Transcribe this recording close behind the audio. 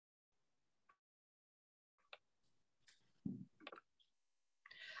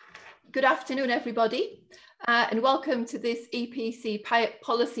Good afternoon, everybody, and welcome to this EPC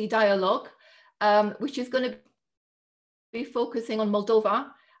Policy Dialogue, which is going to be focusing on Moldova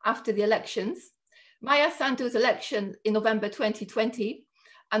after the elections. Maia Sandu's election in November 2020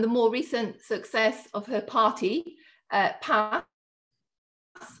 and the more recent success of her party, PAS,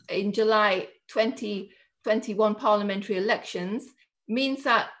 in July 2021 parliamentary elections means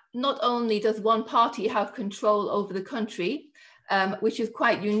that not only does one party have control over the country, which is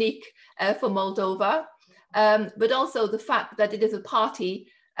quite unique for Moldova, but also the fact that it is a party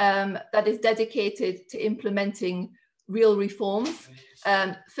that is dedicated to implementing real reforms,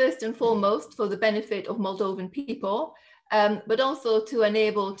 first and foremost for the benefit of Moldovan people, but also to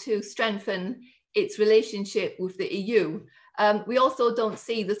enable to strengthen its relationship with the EU. We also don't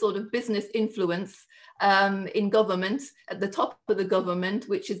see the sort of business influence in government, at the top of the government,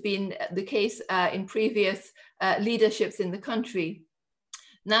 which has been the case in previous leaderships in the country.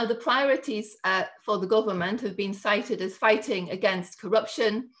 Now, the priorities for the government have been cited as fighting against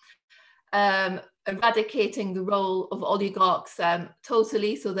corruption, eradicating the role of oligarchs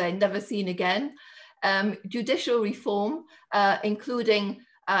totally, so they're never seen again, judicial reform, including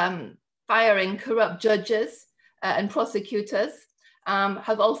firing corrupt judges and prosecutors,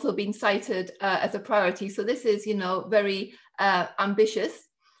 have also been cited as a priority. So this is, very ambitious.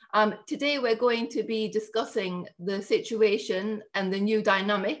 Today, we're going to be discussing the situation and the new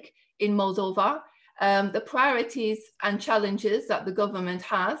dynamic in Moldova, the priorities and challenges that the government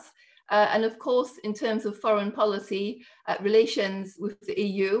has, and of course, in terms of foreign policy, relations with the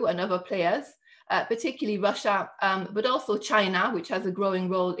EU and other players, particularly Russia, but also China, which has a growing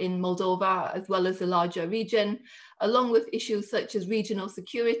role in Moldova, as well as the larger region, along with issues such as regional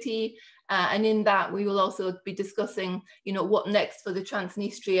security. And in that, we will also be discussing, what next for the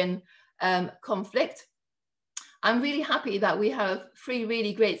Transnistrian conflict. I'm really happy that we have three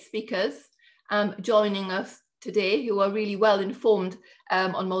really great speakers joining us today who are really well informed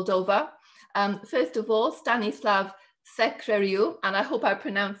on Moldova. First of all, Stanislav Secrieru, and I hope I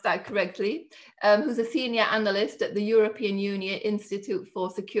pronounced that correctly, who's a senior analyst at the European Union Institute for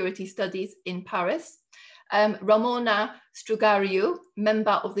Security Studies in Paris. Ramona Strugariu,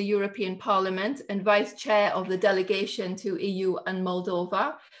 member of the European Parliament and vice chair of the delegation to EU and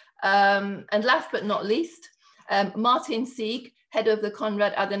Moldova. And last but not least, Martin Sieg, head of the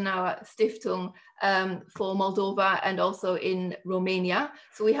Konrad-Adenauer-Stiftung for Moldova and also in Romania.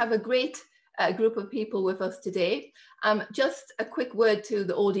 So we have a great group of people with us today. Just a quick word to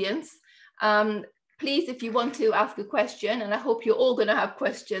the audience. Please, if you want to ask a question, and I hope you're all going to have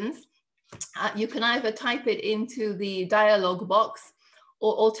questions, you can either type it into the dialogue box,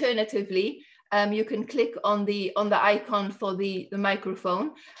 or alternatively, you can click on the icon for the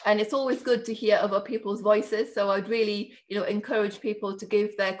microphone. And it's always good to hear other people's voices. So I'd really, encourage people to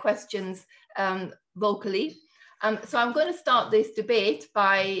give their questions vocally. So I'm going to start this debate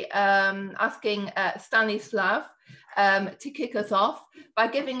by asking Stanislav to kick us off by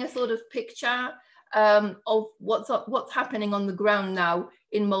giving a sort of picture of what's happening on the ground now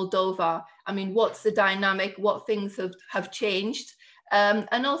in Moldova. I mean, what's the dynamic, what things have changed?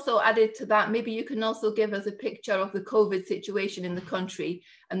 And also added to that, maybe you can also give us a picture of the COVID situation in the country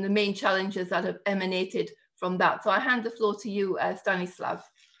and the main challenges that have emanated from that. So I hand the floor to you, Stanislav.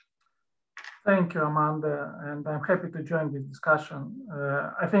 Thank you, Amanda, and I'm happy to join this discussion.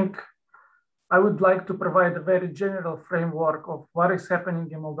 I think I would like to provide a very general framework of what is happening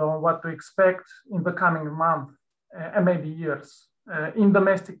in Moldova, what to expect in the coming month and maybe years in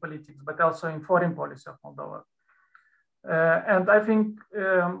domestic politics, but also in foreign policy of Moldova. And I think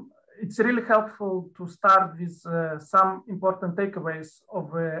it's really helpful to start with some important takeaways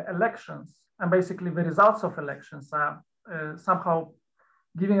of elections, and basically the results of elections are somehow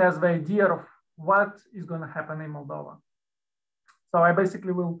giving us the idea of what is going to happen in Moldova. So I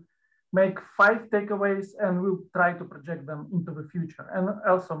basically will make 5 takeaways and we'll try to project them into the future, and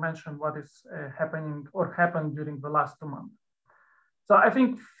also mention what is happening or happened during the last 2 months. So I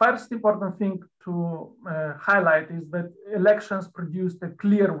think first important thing to highlight is that elections produced a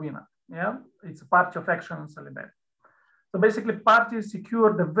clear winner. Yeah, it's a party of action and solidarity. So basically parties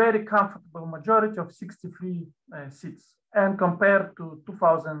secured a very comfortable majority of 63 seats. And compared to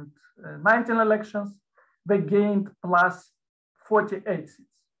 2019 elections, they gained plus 48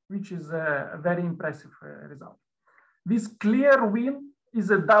 seats, which is a very impressive result. This clear win is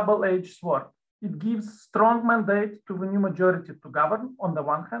a double-edged sword. It gives strong mandate to the new majority to govern on the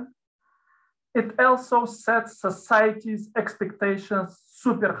one hand. It also sets society's expectations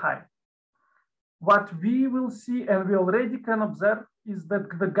super high. What we will see, and we already can observe, is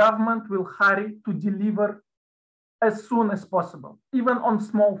that the government will hurry to deliver as soon as possible, even on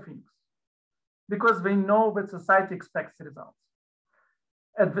small things. because they know that society expects results.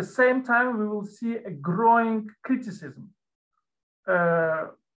 At the same time, we will see a growing criticism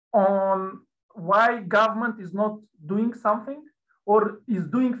on why government is not doing something or is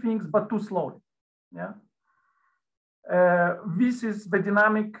doing things but too slowly. Yeah, this is the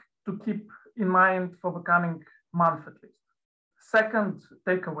dynamic to keep in mind for the coming month at least. Second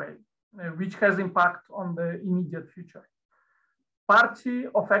takeaway, which has impact on the immediate future. Party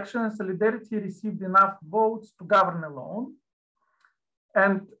of Action and Solidarity received enough votes to govern alone.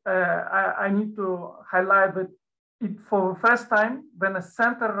 And I need to highlight that for the first time, when a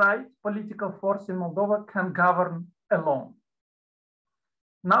center-right political force in Moldova can govern alone.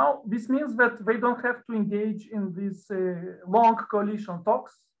 Now, this means that they don't have to engage in these long coalition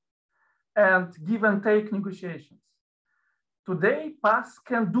talks and give and take negotiations. Today, PAS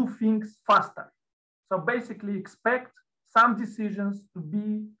can do things faster. So basically expect some decisions to be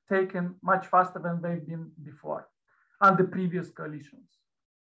taken much faster than they've been before under previous coalitions.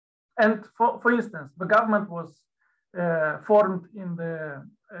 And for instance, the government was formed in the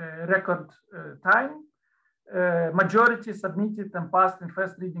record time. Majority submitted and passed in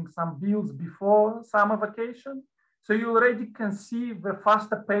first reading some bills before summer vacation. So you already can see the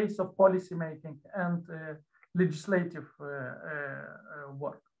faster pace of policy making and legislative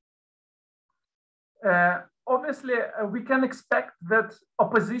work. Obviously, we can expect that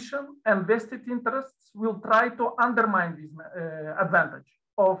opposition and vested interests will try to undermine this advantage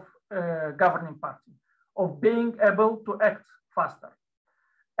of governing party, of being able to act faster.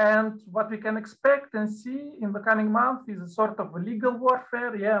 And what we can expect and see in the coming month is a sort of a legal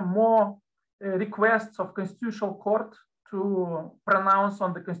warfare, more requests of constitutional court to pronounce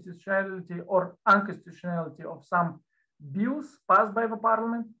on the constitutionality or unconstitutionality of some bills passed by the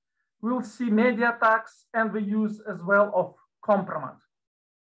parliament. We'll see media attacks and the use as well of compromise.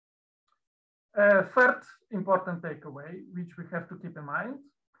 Third important takeaway, which we have to keep in mind,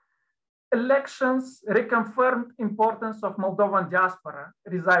 elections reconfirmed importance of Moldovan diaspora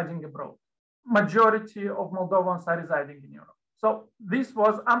residing abroad. Majority of Moldovans are residing in Europe. So this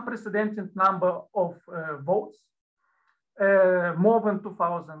was unprecedented number of votes, more than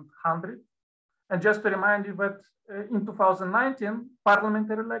 2,100. And just to remind you that in 2019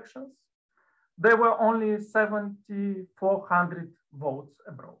 parliamentary elections, there were only 7,400 votes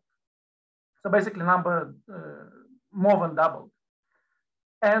abroad. So basically number more than doubled.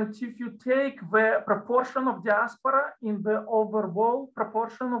 And if you take the proportion of diaspora in the overall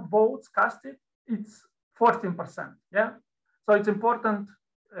proportion of votes casted, it's 14%. Yeah, so it's important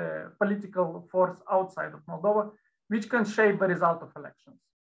political force outside of Moldova, which can shape the result of elections.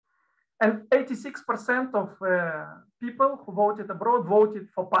 And 86% of people who voted abroad voted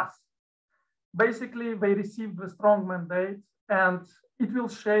for PAS. Basically, they received a strong mandate, and it will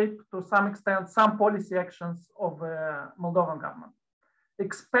shape to some extent some policy actions of the Moldovan government.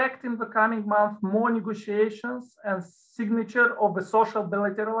 Expect in the coming month more negotiations and signature of the social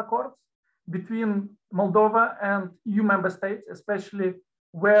bilateral accords between Moldova and EU member states, especially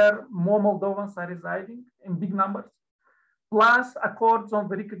where more Moldovans are residing in big numbers, plus accords on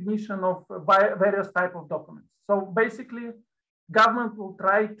the recognition of various types of documents. So basically, government will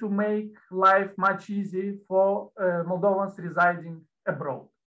try to make life much easier for Moldovans residing abroad.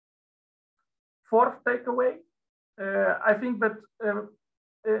 Fourth takeaway, I think that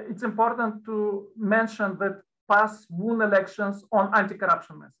it's important to mention that PAS won elections on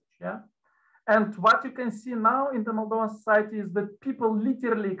anti-corruption message. Yeah, and what you can see now in the Moldovan society is that people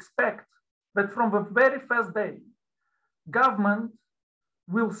literally expect that from the very first day, government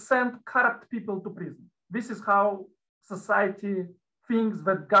will send corrupt people to prison. This is how society thinks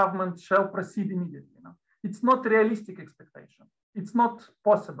that government shall proceed immediately. You know? It's not realistic expectation. It's not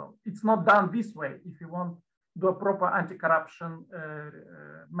possible. It's not done this way if you want do a proper anti-corruption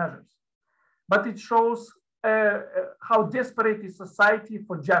measures. But it shows how desperate is society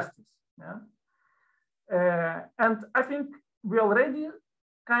for justice. Yeah? And I think we already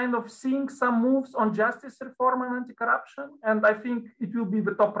kind of seeing some moves on justice reform and anti-corruption, and I think it will be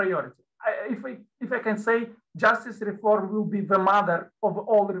the top priority. If I can say, justice reform will be the mother of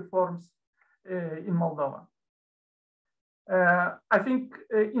all reforms in Moldova. I think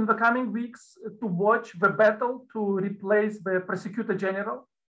in the coming weeks to watch the battle to replace the prosecutor general,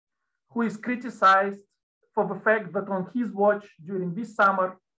 who is criticized for the fact that on his watch during this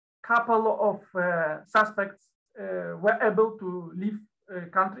summer, couple of suspects were able to leave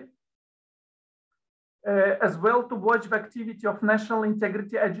country. As well to watch the activity of National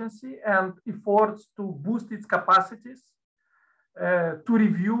Integrity Agency and efforts to boost its capacities to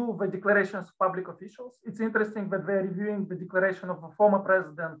review the declarations of public officials. It's interesting that they're reviewing the declaration of the former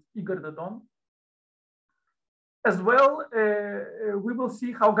president, Igor Dodon, As well, we will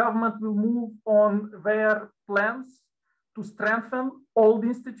see how government will move on their plans to strengthen old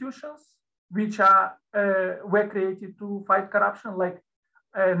institutions which were created to fight corruption, like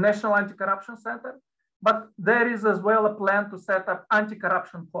National Anti-Corruption Center. But there is as well a plan to set up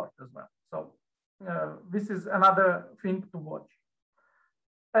anti-corruption court as well. So this is another thing to watch.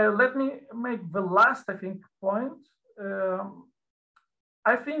 Let me make the last, I think, point.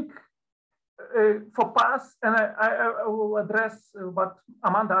 I think for PAS, and I will address what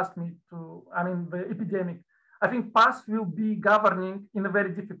Amanda asked me to, the epidemic. I think PAS will be governing in a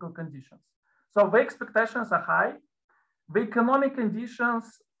very difficult conditions. So the expectations are high. The economic conditions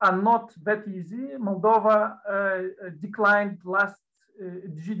are not that easy. Moldova declined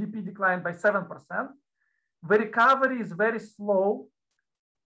GDP declined by 7%. The recovery is very slow.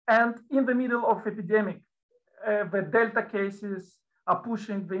 And in the middle of epidemic, the Delta cases are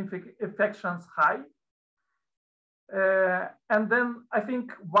pushing the infections high. And then I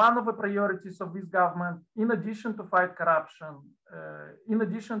think one of the priorities of this government, in addition to fight corruption, in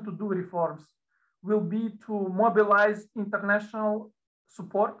addition to do reforms, will be to mobilize international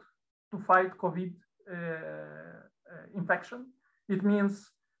support to fight COVID infection. It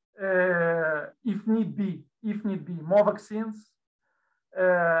means, if need be, more vaccines,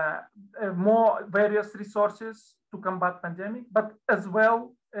 more various resources to combat pandemic, but as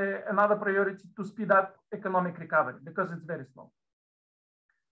well, another priority to speed up economic recovery because it's very slow.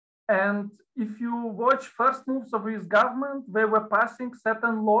 And if you watch first moves of this government, they were passing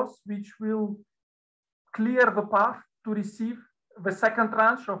certain laws which will clear the path to receive the second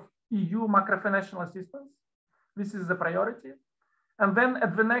tranche of EU macrofinancial assistance. This is a priority. And then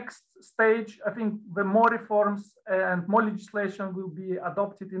at the next stage, I think the more reforms and more legislation will be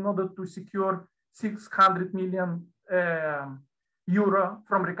adopted in order to secure 600 million euro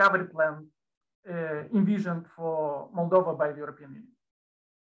from recovery plan envisioned for Moldova by the European Union.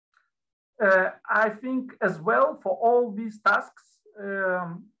 I think as well for all these tasks,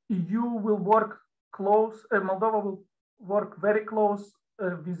 EU will work close, Moldova will work very close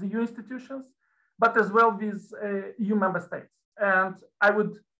with EU institutions, but as well with EU member states. And I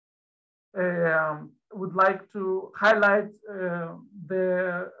would like to highlight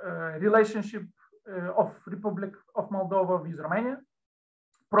the relationship of Republic of Moldova with Romania.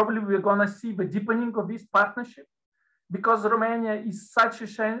 Probably we're gonna see the deepening of this partnership because Romania is such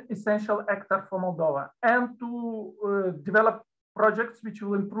an essential actor for Moldova, and to develop projects which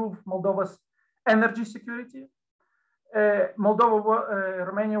will improve Moldova's energy security.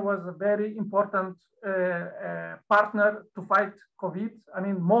 Romania was a very important partner to fight COVID. I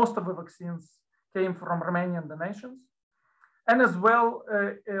mean, most of the vaccines came from Romanian donations. And as well,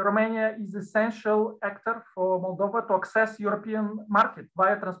 Romania is essential actor for Moldova to access European market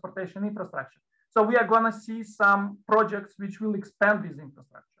via transportation infrastructure. So we are gonna see some projects which will expand this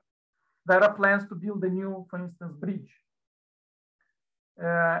infrastructure. There are plans to build a new, for instance, bridge.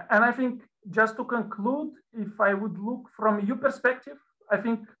 And I think just to conclude, if I would look from EU perspective, I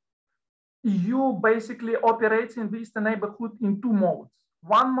think EU basically operates in the Eastern neighborhood in two modes.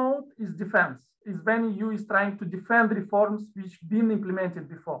 One mode is defense, is when EU is trying to defend reforms which have been implemented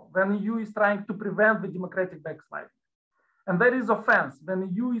before, when EU is trying to prevent the democratic backsliding. And there is offense, when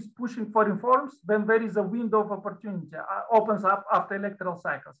EU is pushing for reforms, when there is a window of opportunity, opens up after electoral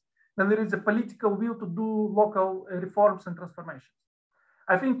cycles, then there is a political will to do local reforms and transformations.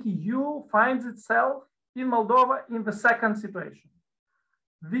 I think EU finds itself in Moldova in the second situation.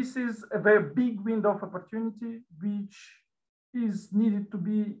 This is a very big window of opportunity which is needed to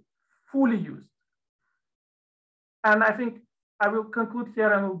be fully used. And I think I will conclude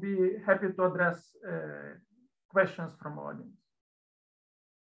here and will be happy to address questions from the audience.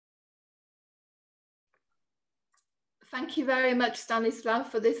 Thank you very much, Stanislav,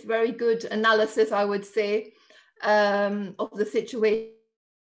 for this very good analysis, I would say, of the situation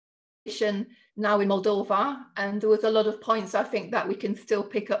now in Moldova, and there was a lot of points I think that we can still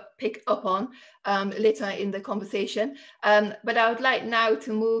pick up on later in the conversation. But I would like now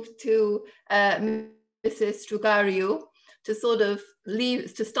to move to Mrs. Strugariu to sort of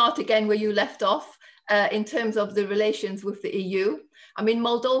start again where you left off in terms of the relations with the EU. I mean,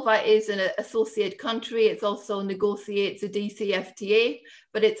 Moldova is an associate country. It's also negotiates a DCFTA,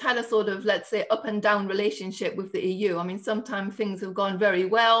 but it's had a sort of, let's say, up and down relationship with the EU. I mean, sometimes things have gone very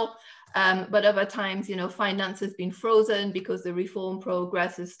well, but other times, you know, finance has been frozen because the reform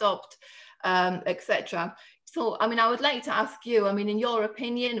progress has stopped, etc. So, I mean, I would like to ask you, I mean, in your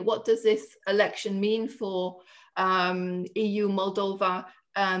opinion, what does this election mean for EU-Moldova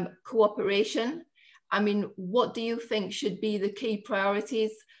cooperation? I mean, what do you think should be the key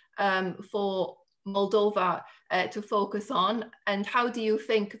priorities for Moldova to focus on? And how do you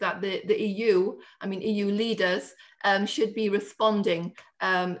think that the EU, I mean EU leaders, should be responding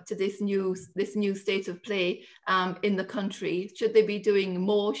to this new state of play in the country? Should they be doing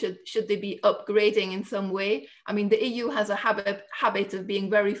more? Should they be upgrading in some way? I mean, the EU has a habit of being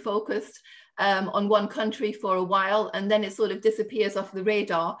very focused on one country for a while, and then it sort of disappears off the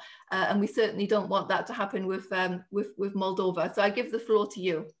radar. And we certainly don't want that to happen with Moldova. So I give the floor to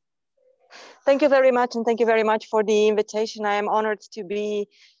you. Thank you very much, and thank you very much for the invitation. I am honored to be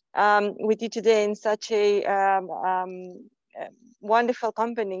with you today in such a wonderful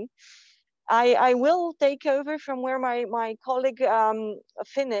company. I will take over from where my colleague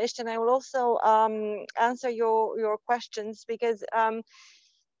finished, and I will also answer your questions, because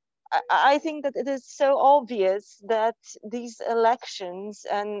I think that it is so obvious that these elections,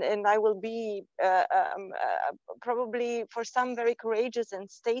 and I will be probably for some very courageous in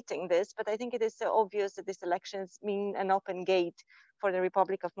stating this, but I think it is so obvious that these elections mean an open gate for the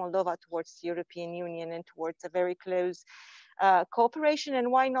Republic of Moldova towards the European Union and towards a very close cooperation, and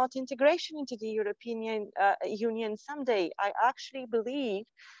why not integration into the European Union someday. I actually believe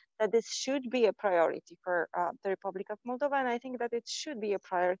that this should be a priority for the Republic of Moldova, and I think that it should be a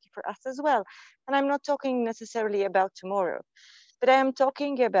priority for us as well. And I'm not talking necessarily about tomorrow, but I am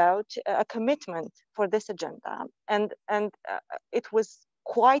talking about a commitment for this agenda. And it was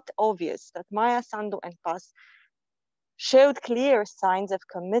quite obvious that Maia Sandu and PAS showed clear signs of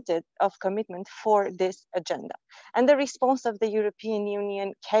commitment for this agenda. And the response of the European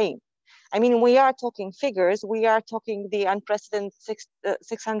Union came. I mean, we are talking figures. We are talking the unprecedented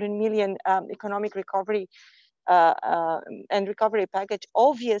 600 million economic recovery and recovery package,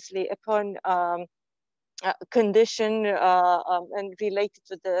 obviously upon condition and related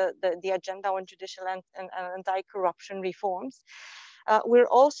to the agenda on judicial and anti-corruption reforms. We're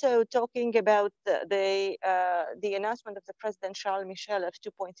also talking about the announcement of the President Charles Michel of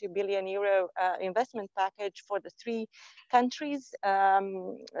 2.3 billion euro investment package for the three countries,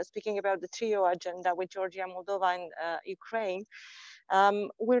 speaking about the trio agenda with Georgia, Moldova, and Ukraine.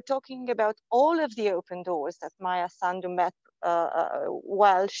 We're talking about all of the open doors that Maia Sandu met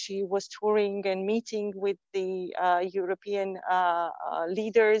while she was touring and meeting with the European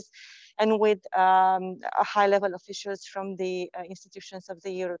leaders and with high-level officials from the institutions of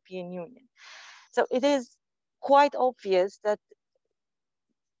the European Union. So it is quite obvious that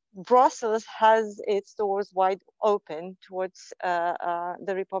Brussels has its doors wide open towards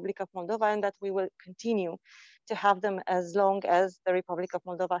the Republic of Moldova, and that we will continue to have them as long as the Republic of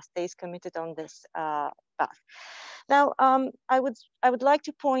Moldova stays committed on this path. Now, I would like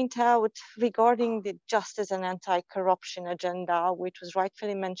to point out regarding the justice and anti-corruption agenda, which was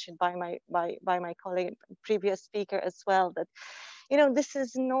rightfully mentioned by my colleague, previous speaker as well, that, you know, this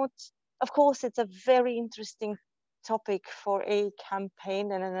is not, of course, it's a very interesting topic for a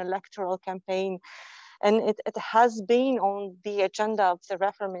campaign and an electoral campaign, and it has been on the agenda of the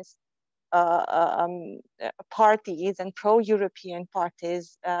reformist parties and pro-European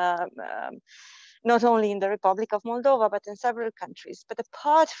parties, not only in the Republic of Moldova, but in several countries. But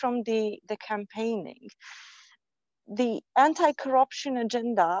apart from the campaigning, the anti-corruption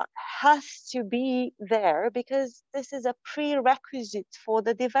agenda has to be there because this is a prerequisite for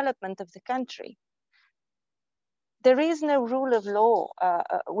the development of the country. There is no rule of law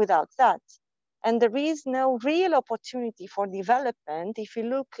without that. And there is no real opportunity for development if you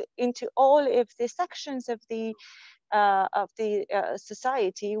look into all of the sections of the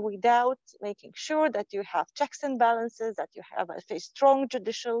society without making sure that you have checks and balances, that you have a strong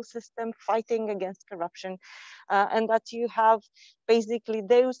judicial system fighting against corruption, and that you have basically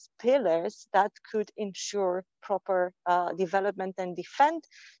those pillars that could ensure proper development and defend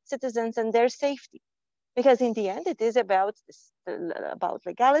citizens and their safety. Because in the end, it is about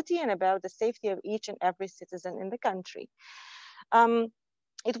legality and about the safety of each and every citizen in the country.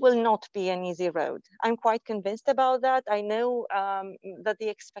 It will not be an easy road. I'm quite convinced about that. I know that the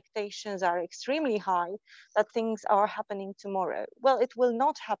expectations are extremely high, that things are happening tomorrow. Well, it will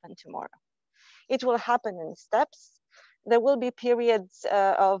not happen tomorrow. It will happen in steps. There will be periods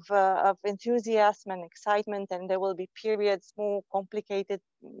of enthusiasm and excitement, and there will be periods more complicated,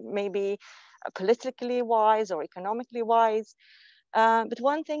 maybe politically wise or economically wise. But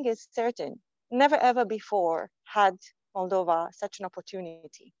one thing is certain, never ever before had Moldova such an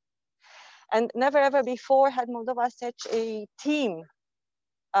opportunity. And never ever before had Moldova such a team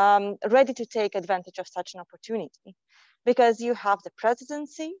ready to take advantage of such an opportunity. Because you have the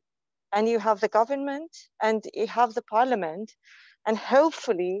presidency, and you have the government, and you have the parliament, and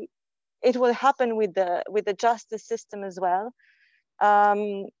hopefully it will happen with the justice system as well.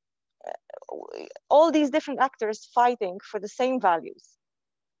 all these different actors fighting for the same values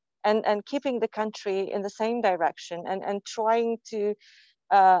and keeping the country in the same direction and trying to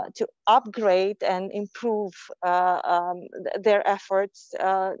upgrade and improve their efforts,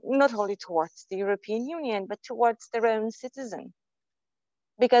 not only towards the European Union, but towards their own citizens.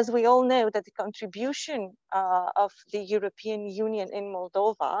 Because we all know that the contribution of the European Union in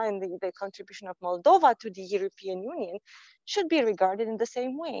Moldova and the contribution of Moldova to the European Union should be regarded in the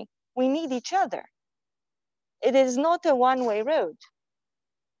same way. We need each other. It is not a one-way road.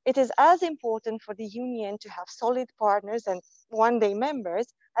 It is as important for the Union to have solid partners and one-day members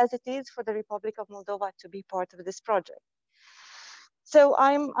as it is for the Republic of Moldova to be part of this project. So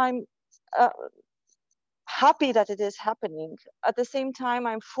I'm happy that it is happening. At the same time,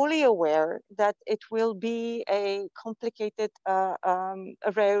 I'm fully aware that it will be a complicated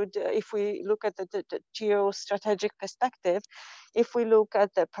road if we look at the geostrategic perspective, if we look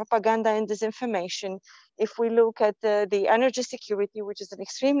at the propaganda and disinformation, if we look at the energy security, which is an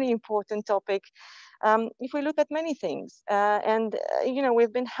extremely important topic, if we look at many things. You know,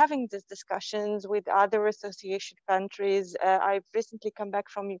 we've been having these discussions with other association countries. I've recently come back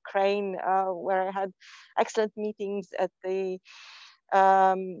from Ukraine, where I had excellent meetings at the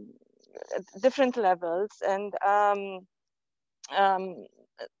different levels, and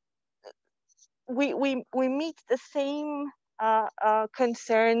we meet the same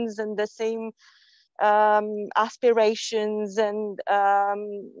concerns and the same aspirations, and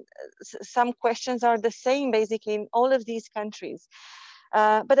some questions are the same basically in all of these countries.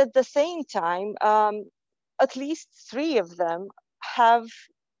 But at the same time, at least 3 of them have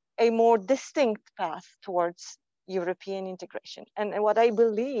a more distinct path towards European integration. And what I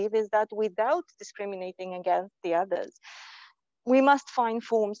believe is that without discriminating against the others, we must find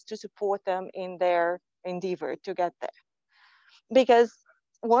forms to support them in their endeavor to get there. Because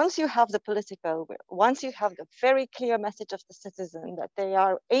once you have the political will, once you have the very clear message of the citizen that they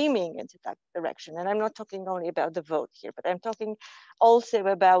are aiming into that direction, and I'm not talking only about the vote here, but I'm talking also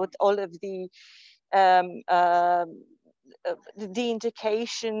about all of the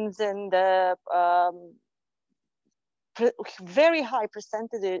indications and the very high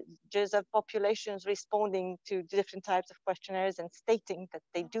percentages of populations responding to different types of questionnaires and stating that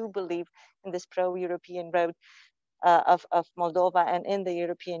they do believe in this pro-European road of Moldova and in the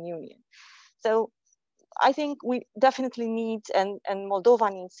European Union. So I think we definitely need, and Moldova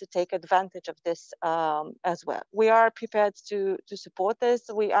needs to take advantage of this as well. We are prepared to support this.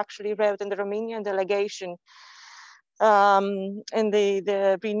 We actually wrote in the Romanian delegation in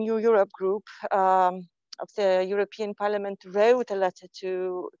the Renew Europe group of the European Parliament, wrote a letter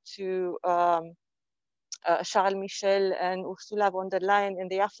to Charles Michel and Ursula von der Leyen in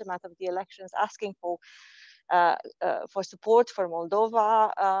the aftermath of the elections, asking for support for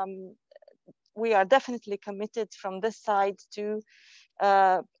Moldova. We are definitely committed from this side to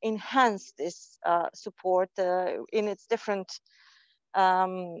enhance this support in its different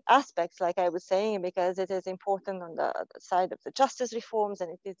aspects, like I was saying, because it is important on the side of the justice reforms,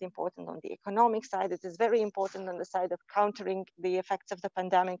 and it is important on the economic side. It is very important on the side of countering the effects of the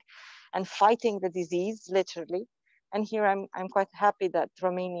pandemic and fighting the disease, literally. And here I'm quite happy that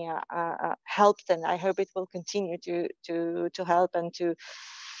Romania helped, and I hope it will continue to help and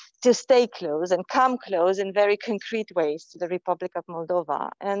to stay close and come close in very concrete ways to the Republic of Moldova.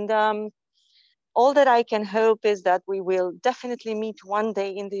 And all that I can hope is that we will definitely meet one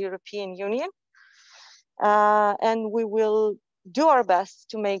day in the European Union, and we will do our best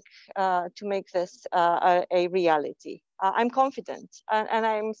to make this a reality. I'm confident, and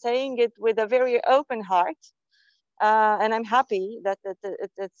I'm saying it with a very open heart. And I'm happy that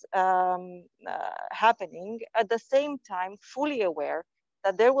it's happening. At the same time, fully aware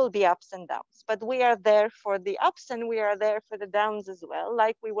that there will be ups and downs, but we are there for the ups and we are there for the downs as well,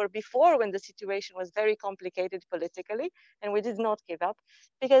 like we were before when the situation was very complicated politically, and we did not give up,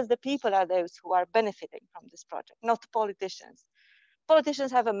 because the people are those who are benefiting from this project, not politicians.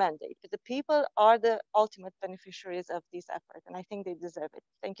 Politicians have a mandate, but the people are the ultimate beneficiaries of this effort, and I think they deserve it.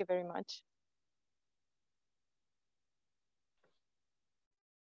 Thank you very much.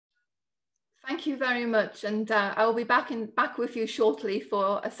 Thank you very much, and I'll be back with you shortly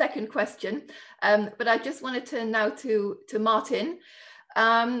for a second question. But I just want to turn now to Martin.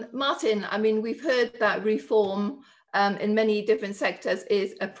 Martin, I mean, we've heard that reform in many different sectors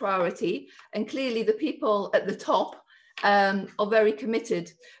is a priority, and clearly the people at the top are very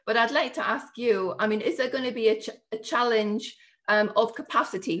committed. But I'd like to ask you, I mean, is there going to be a challenge of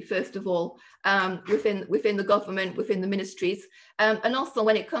capacity, first of all, within the government, within the ministries, and also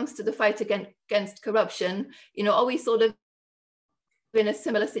when it comes to the fight against corruption, you know, are we sort of in a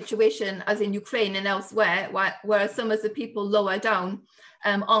similar situation as in Ukraine and elsewhere, whereas some of the people lower down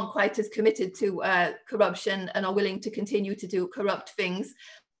aren't quite as committed to corruption and are willing to continue to do corrupt things.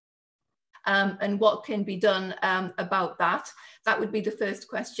 And what can be done about that? That would be the first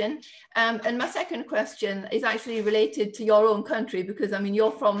question. And my second question is actually related to your own country, because I mean,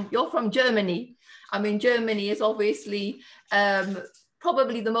 you're from Germany. I mean, Germany is obviously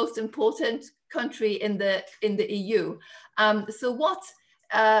probably the most important country in the EU. So what?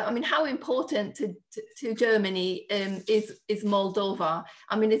 I mean, how important to Germany is Moldova?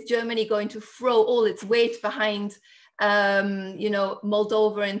 I mean, is Germany going to throw all its weight behind, you know,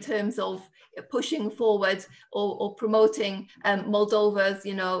 Moldova in terms of pushing forward or promoting Moldova's,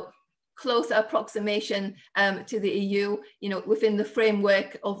 you know, closer approximation to the EU, you know, within the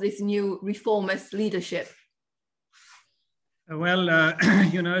framework of this new reformist leadership? Well,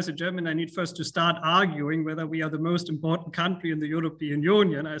 you know, as a German, I need first to start arguing whether we are the most important country in the European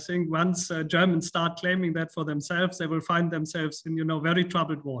Union. I think once Germans start claiming that for themselves, they will find themselves in, you know, very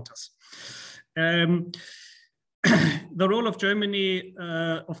troubled waters. The role of Germany,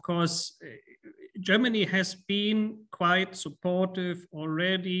 of course, Germany has been quite supportive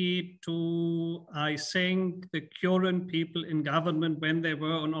already to, I think, the current people in government when they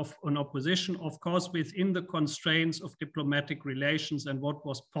were on opposition, of course, within the constraints of diplomatic relations and what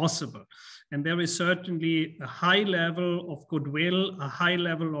was possible. And there is certainly a high level of goodwill, a high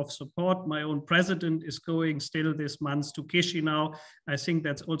level of support. My own president is going still this month to Chisinau. I think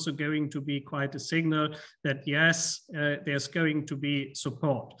that's also going to be quite a signal that, yes, there's going to be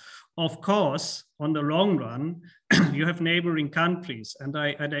support. Of course, on the long run, you have neighboring countries, and I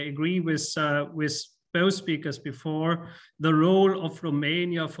agree with both speakers before. The role of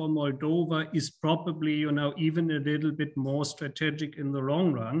Romania for Moldova is probably, you know, even a little bit more strategic in the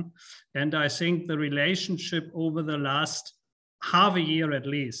long run. And I think the relationship over the last half a year at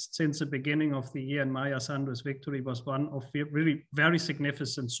least, since the beginning of the year and Maia Sandu's victory, was one of really very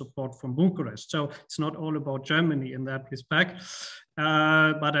significant support from Bucharest. So it's not all about Germany in that respect.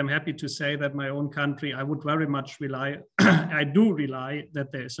 But I'm happy to say that my own country, I would very much rely, I do rely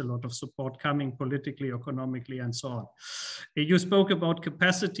that there is a lot of support coming politically, economically, and so on. You spoke about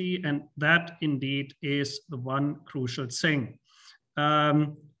capacity, and that indeed is the one crucial thing.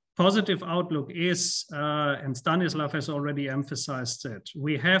 Positive outlook is, and Stanislav has already emphasized it,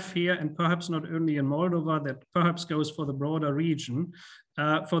 we have here, and perhaps not only in Moldova, that perhaps goes for the broader region,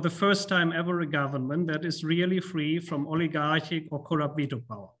 for the first time ever a government that is really free from oligarchic or corrupt veto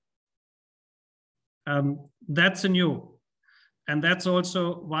power. That's a new, and that's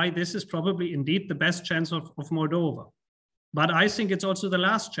also why this is probably indeed the best chance of Moldova. But I think it's also the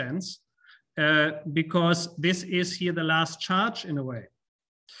last chance, because this is here the last charge in a way.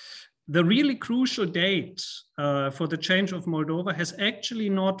 The really crucial date for the change of Moldova has actually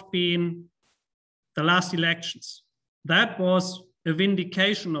not been the last elections. That was a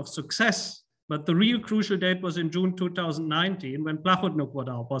vindication of success, but the real crucial date was in June 2019 when Plahotniuc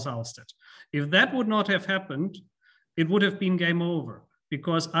was ousted. If that would not have happened, it would have been game over,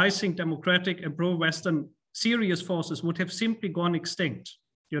 because I think democratic and pro-Western serious forces would have simply gone extinct.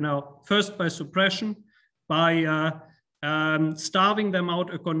 You know, first by suppression, by starving them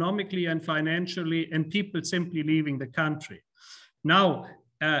out economically and financially, and people simply leaving the country. Now,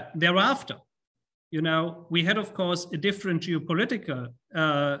 thereafter, you know, we had, of course, a different geopolitical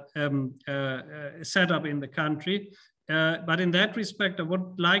setup in the country. But in that respect, I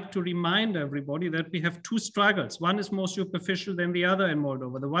would like to remind everybody that we have two struggles. One is more superficial than the other in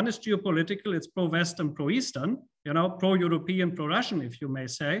Moldova. The one is geopolitical, it's pro-Western, pro-Eastern, you know, pro-European, pro-Russian, if you may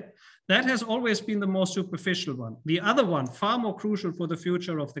say. That has always been the more superficial one. The other one, far more crucial for the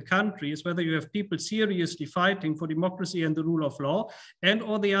future of the country, is whether you have people seriously fighting for democracy and the rule of law, and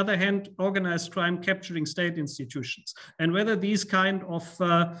on the other hand, organized crime capturing state institutions. And whether these kind of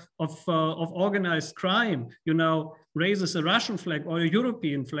organized crime, you know, raises a Russian flag or a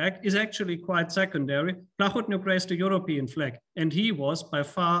European flag is actually quite secondary. Plahotniuc raised a European flag, and he was by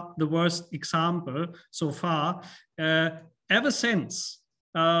far the worst example so far. Ever since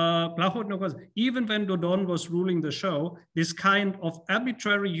Plahotniuc was, even when Dodon was ruling the show, this kind of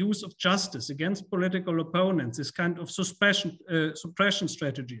arbitrary use of justice against political opponents, this kind of suppression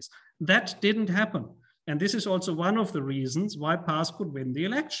strategies, that didn't happen. And this is also one of the reasons why PAS could win the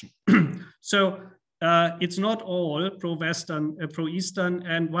election. So it's not all pro-Western, pro-Eastern.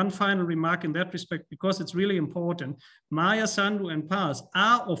 And one final remark in that respect, because it's really important, Maia Sandu and PAS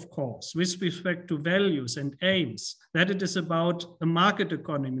are, of course, with respect to values and aims, that it is about a market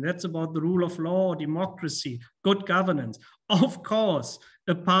economy, that's about the rule of law, democracy, good governance, of course,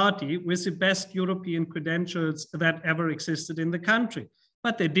 a party with the best European credentials that ever existed in the country.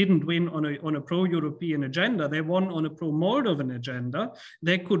 But they didn't win on a pro-European agenda. They won on a pro-Moldovan agenda.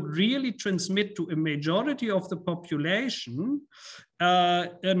 They could really transmit to a majority of the population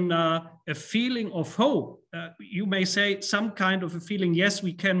a feeling of hope. You may say some kind of a feeling, yes,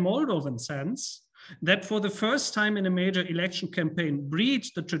 we can Moldovan sense, that for the first time in a major election campaign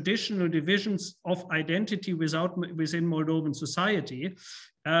breached the traditional divisions of identity within Moldovan society.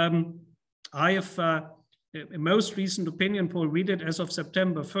 I have a most recent opinion poll, read it as of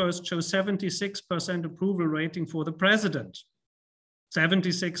September 1st, shows 76% approval rating for the president.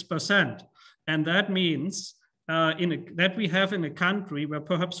 76%. And that means that we have in a country where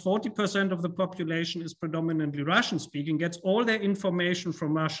perhaps 40% of the population is predominantly Russian speaking, gets all their information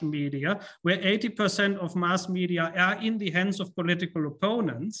from Russian media, where 80% of mass media are in the hands of political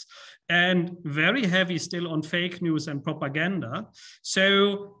opponents, and very heavy still on fake news and propaganda.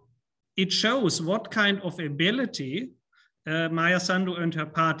 So it shows what kind of ability Maya Sandu and her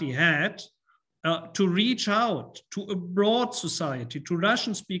party had to reach out to a broad society, to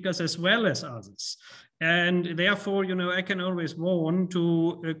Russian speakers as well as others. And therefore, you know, I can always warn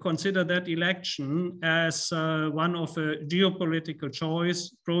to consider that election as one of a geopolitical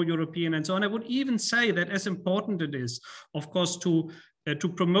choice, pro-European and so on. I would even say that as important it is, of course, to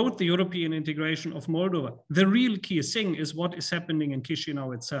promote the European integration of Moldova, the real key thing is what is happening in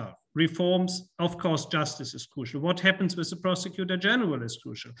Chisinau itself. Reforms, of course, justice is crucial. What happens with the prosecutor general is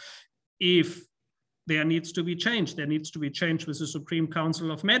crucial. If there needs to be change, there needs to be change with the Supreme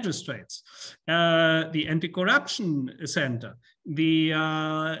Council of Magistrates, the Anti-Corruption Center, the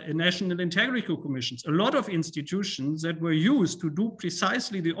National Integrity Commissions, a lot of institutions that were used to do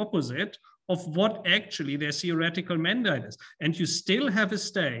precisely the opposite of what actually their theoretical mandate is. And you still have a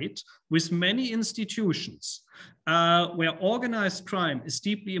state with many institutions where organized crime is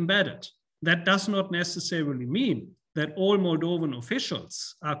deeply embedded. That does not necessarily mean that all Moldovan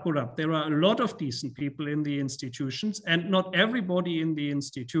officials are corrupt. There are a lot of decent people in the institutions, and not everybody in the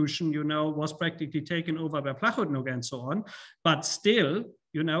institution, you know, was practically taken over by Plahotniuc and so on. But still,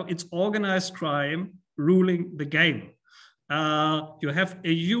 you know, it's organized crime ruling the game. You have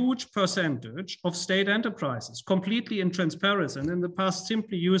a huge percentage of state enterprises completely in transparency and in the past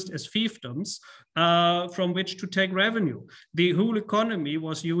simply used as fiefdoms from which to take revenue. The whole economy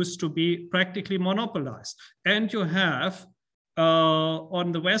was used to be practically monopolized. And you have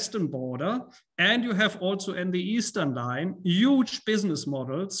on the western border, and you have also in the eastern line, huge business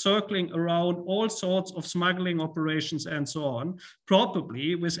models circling around all sorts of smuggling operations and so on,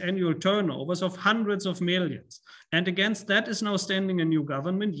 probably with annual turnovers of hundreds of millions. And against that is now standing a new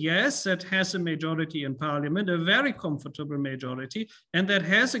government, yes, that has a majority in parliament, a very comfortable majority, and that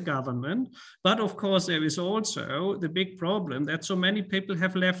has a government. But of course, there is also the big problem that so many people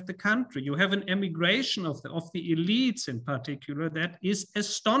have left the country. You have an emigration of the elites in particular that is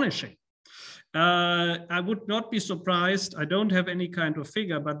astonishing. I would not be surprised, I don't have any kind of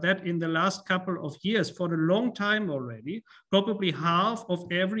figure, but that in the last couple of years, for a long time already, probably half of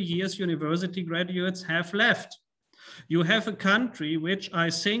every year's university graduates have left. You have a country which I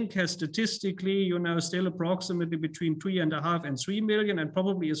think has statistically, you know, still approximately between 2.5 and 3 million, and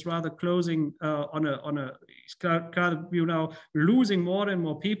probably is rather closing you know, losing more and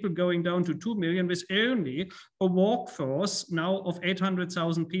more people, going down to 2 million, with only a workforce now of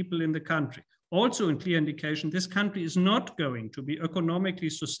 800,000 people in the country. Also a clear indication this country is not going to be economically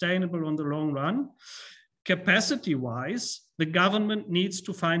sustainable on the long run. Capacity-wise, the government needs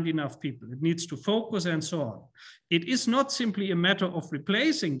to find enough people. It needs to focus and so on. It is not simply a matter of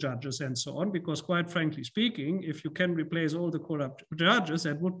replacing judges and so on, because quite frankly speaking, if you can replace all the corrupt judges,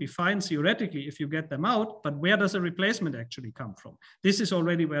 that would be fine theoretically if you get them out, but where does a replacement actually come from? This is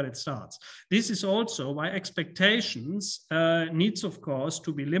already where it starts. This is also why expectations needs, of course,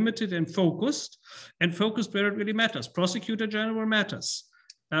 to be limited and focused where it really matters. Prosecutor General matters.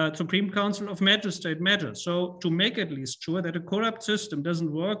 Supreme Council of Magistrate matters. So to make at least sure that a corrupt system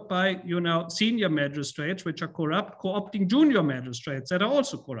doesn't work by, you know, senior magistrates which are corrupt, co-opting junior magistrates that are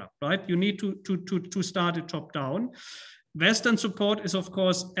also corrupt, right? You need to start it top down. Western support is, of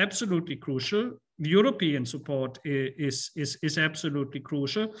course, absolutely crucial. The European support is absolutely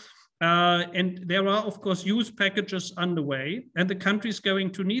crucial. And there are, of course, youth packages underway, and the country is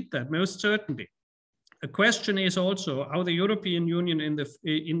going to need that, most certainly. The question is also how the European Union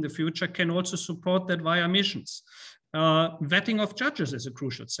in the future can also support that via missions. Vetting of judges is a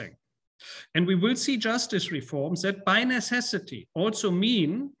crucial thing. And we will see justice reforms that by necessity also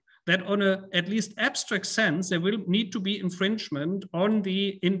mean that on a at least abstract sense, there will need to be infringement on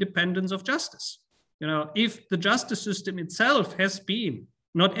the independence of justice. You know, if the justice system itself has been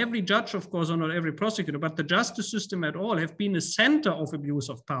Not every judge, of course, or not every prosecutor, but the justice system at all have been a center of abuse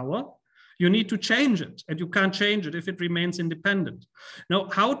of power. You need to change it, and you can't change it if it remains independent. Now,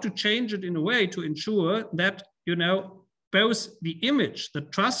 how to change it in a way to ensure that, you know, both the image, the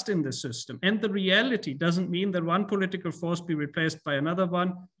trust in the system, and the reality doesn't mean that one political force be replaced by another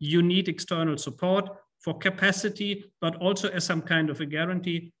one. You need external support for capacity, but also as some kind of a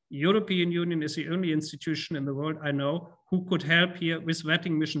guarantee. European Union is the only institution in the world I know who could help here with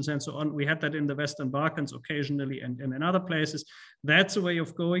vetting missions and so on. We had that in the Western Balkans occasionally and in other places. That's a way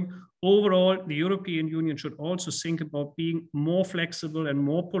of going. Overall, the European Union should also think about being more flexible and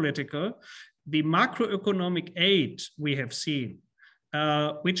more political. The macroeconomic aid we have seen,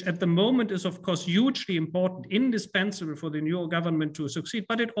 which at the moment is, of course, hugely important, indispensable for the new government to succeed,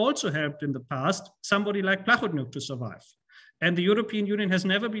 but it also helped in the past somebody like Plahotniuc to survive. And the European Union has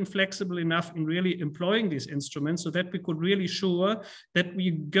never been flexible enough in really employing these instruments so that we could really sure that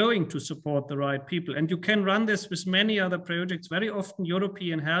we're going to support the right people. And you can run this with many other projects. Very often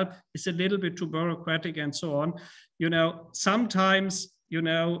European help is a little bit too bureaucratic and so on. You know, sometimes, you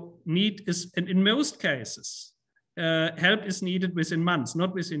know, need is, and in most cases, help is needed within months,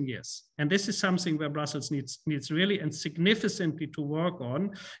 not within years. And this is something where Brussels needs really and significantly to work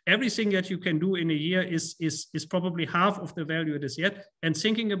on. Everything that you can do in a year is probably half of the value it is yet. And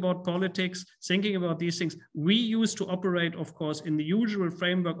thinking about politics, thinking about these things, we used to operate, of course, in the usual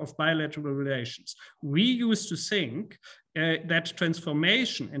framework of bilateral relations. We used to think that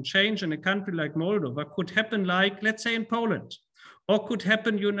transformation and change in a country like Moldova could happen like, let's say, in Poland, or could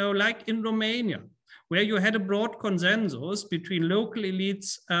happen, you know, like in Romania, where you had a broad consensus between local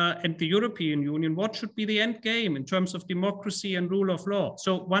elites and the European Union, what should be the end game in terms of democracy and rule of law.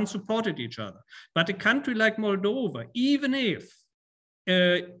 So one supported each other. But a country like Moldova, even if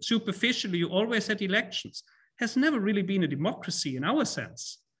superficially you always had elections, has never really been a democracy in our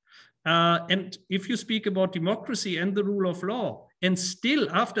sense. And if you speak about democracy and the rule of law, and still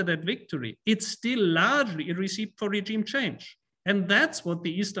after that victory, it's still largely a recipe for regime change. And that's what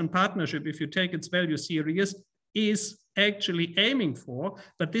the Eastern Partnership, if you take its value serious, is actually aiming for.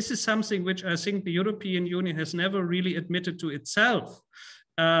 But this is something which I think the European Union has never really admitted to itself,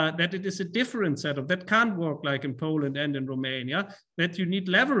 that it is a different setup that can't work like in Poland and in Romania, that you need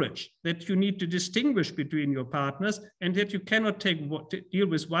leverage, that you need to distinguish between your partners, and that you cannot deal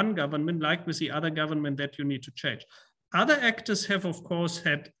with one government like with the other government that you need to change. Other actors have, of course,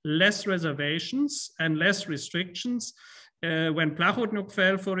 had less reservations and less restrictions. When Plahotniuc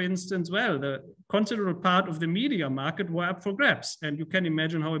fell, for instance, well, the considerable part of the media market were up for grabs. And you can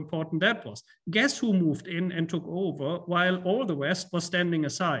imagine how important that was. Guess who moved in and took over while all the West was standing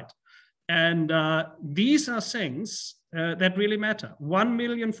aside? And these are things that really matter. 1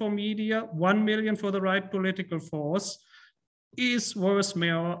 million for media, 1 million for the right political force is worth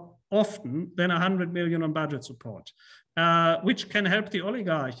more often than 100 million on budget support, which can help the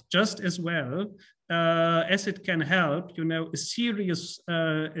oligarch just as well as it can help, you know, a serious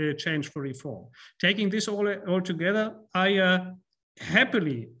change for reform. Taking this all together, I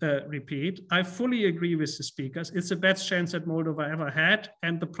happily repeat, I fully agree with the speakers. It's the best chance that Moldova ever had,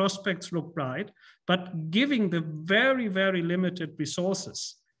 and the prospects look bright. But giving the very, very limited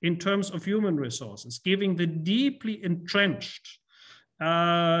resources in terms of human resources, giving the deeply entrenched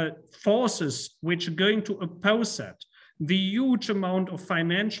forces which are going to oppose that, the huge amount of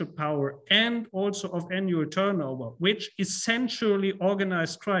financial power and also of annual turnover, which essentially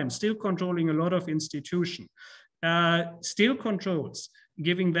organized crime, still controlling a lot of institutions, still controls.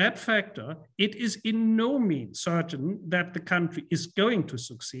 Giving that factor, it is in no means certain that the country is going to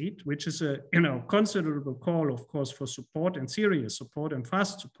succeed, which is a considerable call, of course, for support and serious support and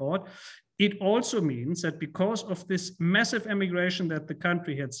fast support. It also means that because of this massive emigration that the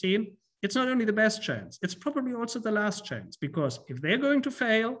country had seen, it's not only the best chance, it's probably also the last chance, because if they're going to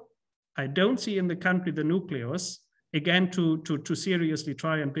fail, I don't see in the country the nucleus, again, to seriously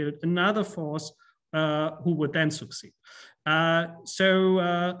try and build another force who would then succeed. So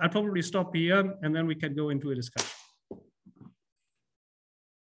I'll probably stop here and then we can go into a discussion.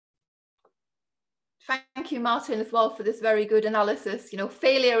 Thank you, Martin, as well, for this very good analysis. You know,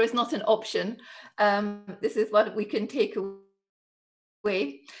 failure is not an option. This is what we can take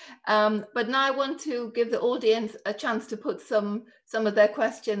away. But now I want to give the audience a chance to put some of their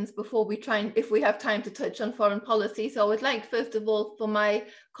questions before we try and, if we have time, to touch on foreign policy. So I would like, first of all, for my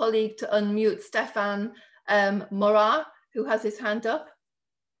colleague to unmute Stefan Morar, who has his hand up.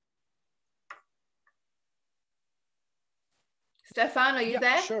 Stefan, are you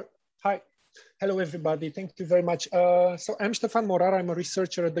there? Sure. Hi. Hello, everybody. Thank you very much. So I'm Stefan Morar. I'm a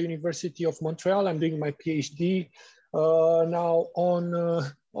researcher at the University of Montreal. I'm doing my PhD Now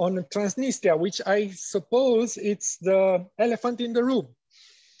on Transnistria, which I suppose it's the elephant in the room.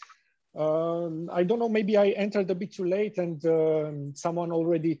 I don't know, maybe I entered a bit too late and someone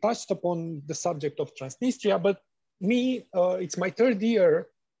already touched upon the subject of Transnistria, but me, it's my third year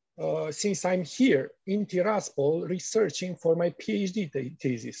since I'm here in Tiraspol researching for my PhD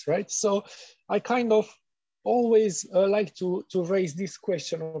thesis, right? So I kind of always like to raise this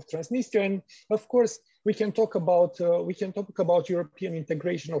question of Transnistria, and of course we can talk about European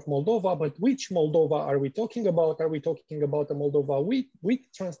integration of Moldova, but which Moldova are we talking about? Are we talking about a Moldova with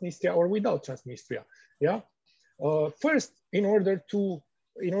Transnistria or without Transnistria? Yeah. First, in order to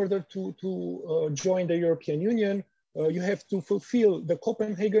join the European Union, you have to fulfill the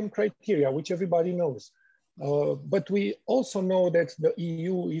Copenhagen criteria, which everybody knows. But we also know that the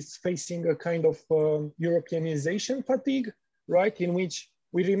EU is facing a kind of Europeanization fatigue, right? In which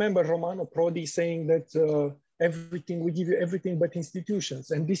we remember Romano Prodi saying that we give you everything but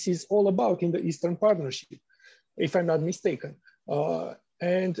institutions. And this is all about in the Eastern Partnership, if I'm not mistaken.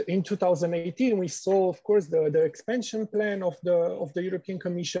 And in 2018, we saw, of course, the expansion plan of the European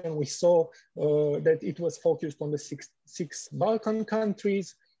Commission. We saw that it was focused on the six Balkan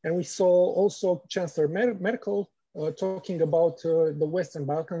countries. And we saw also Chancellor Merkel talking about the Western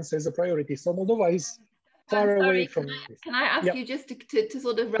Balkans as a priority. So Moldova is far away from this. Can I ask you just to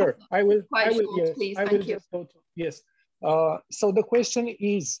sort of sure. I will, short, please? Thank you. Yes. So the question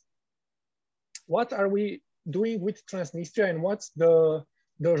is, what are we doing with Transnistria, and what's the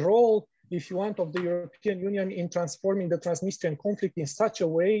role, if you want, of the European Union in transforming the Transnistrian conflict in such a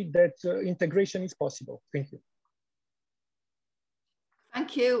way that integration is possible? Thank you.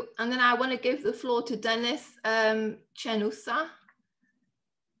 Thank you. And then I want to give the floor to Denis Chenusa,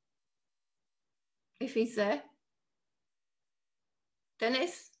 if he's there.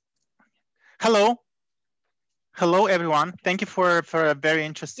 Denis? Hello. Hello, everyone. Thank you for a very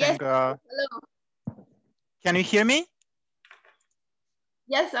interesting... Yes. Hello. Can you hear me?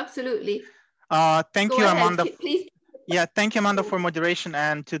 Yes, absolutely. Thank you, Amanda. Please. Yeah, thank you, Amanda, for moderation,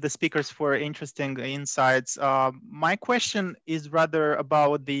 and to the speakers for interesting insights. My question is rather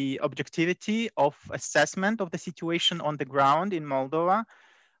about the objectivity of assessment of the situation on the ground in Moldova.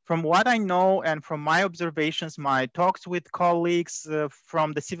 From what I know and from my observations, my talks with colleagues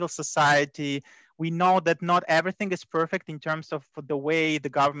from the civil society, we know that not everything is perfect in terms of the way the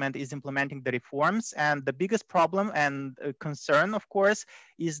government is implementing the reforms. And the biggest problem and concern, of course,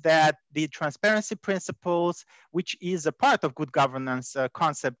 is that the transparency principles, which is a part of good governance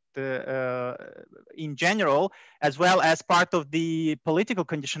concept in general, as well as part of the political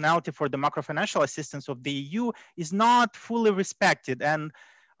conditionality for the macrofinancial assistance of the EU, is not fully respected. And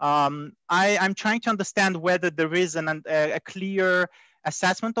I'm trying to understand whether there is a clear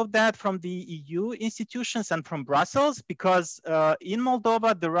assessment of that from the EU institutions and from Brussels, because in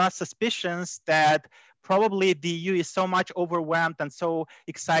Moldova, there are suspicions that probably the EU is so much overwhelmed and so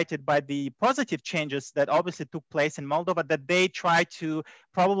excited by the positive changes that obviously took place in Moldova that they try to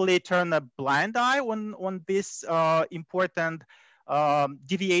probably turn a blind eye on this important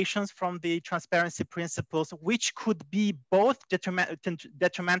deviations from the transparency principles, which could be both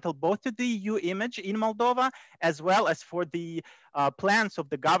detrimental both to the EU image in Moldova, as well as for the plans of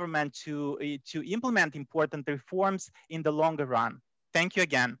the government to implement important reforms in the longer run. Thank you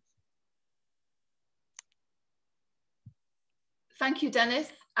again. Thank you, Denis.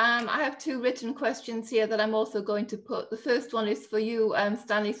 I have two written questions here that I'm also going to put. The first one is for you,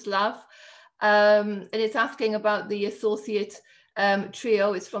 Stanislav, and it's asking about the associate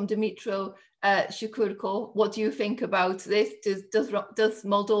trio. It's from Dimitro Shukurko. What do you think about this? Does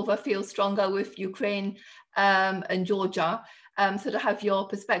Moldova feel stronger with Ukraine and Georgia? So to have your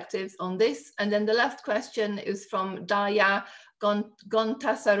perspectives on this. And then the last question is from Daya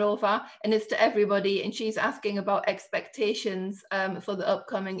Gontasarova, and it's to everybody, and she's asking about expectations for the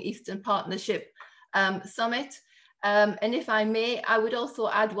upcoming Eastern Partnership Summit. And if I may, I would also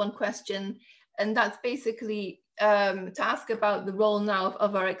add one question, and that's basically to ask about the role now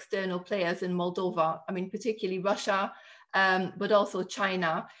of our external players in Moldova. I mean, particularly Russia, but also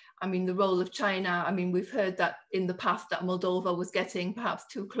China. I mean, the role of China, I mean, we've heard that in the past that Moldova was getting perhaps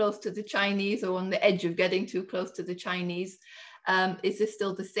too close to the Chinese or on the edge of getting too close to the Chinese. Is this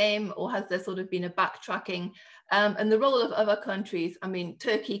still the same, or has there sort of been a backtracking? And the role of other countries, I mean,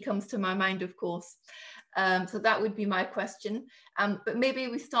 Turkey comes to my mind, of course. So that would be my question. But maybe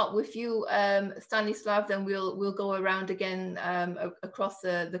we start with you, Stanislav, then we'll go around again across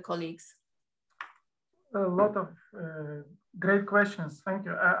the colleagues. A lot of great questions. Thank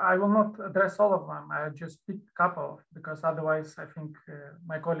you. I will not address all of them. I just picked a couple because otherwise I think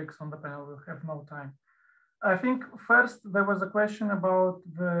my colleagues on the panel will have no time. I think first there was a question about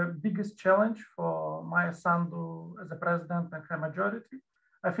the biggest challenge for Maya Sandu as a president and her majority.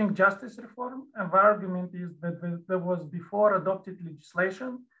 I think justice reform, and the argument is that there was before adopted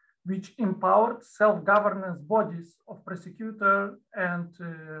legislation which empowered self-governance bodies of prosecutor and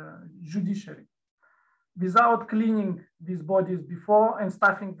judiciary without cleaning these bodies before and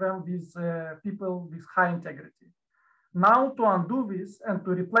staffing them with people with high integrity. Now to undo this and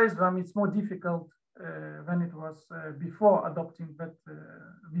to replace them, it's more difficult than it was before adopting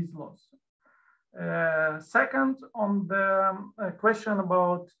these laws. Second, on the question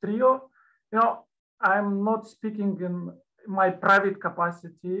about TRIO, I'm not speaking in my private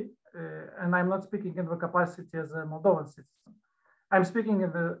capacity, and I'm not speaking in the capacity as a Moldovan citizen. I'm speaking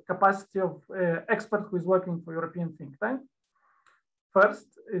in the capacity of expert who is working for European think tank. First,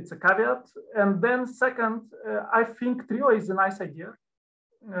 it's a caveat. And then second, I think TRIO is a nice idea.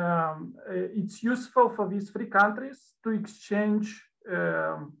 It's useful for these three countries to exchange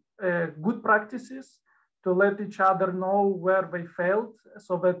good practices, to let each other know where they failed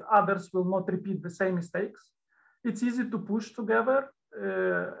so that others will not repeat the same mistakes. It's easy to push together.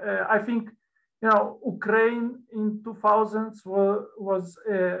 I think, Ukraine in 2000s was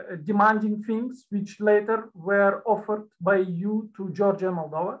demanding things which later were offered by EU to Georgia and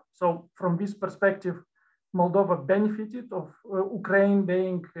Moldova. So from this perspective, Moldova benefited of Ukraine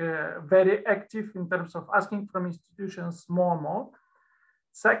being very active in terms of asking from institutions more and more.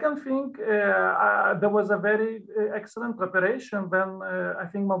 Second thing, there was a very excellent preparation when I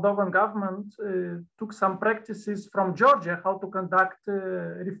think Moldovan government took some practices from Georgia, how to conduct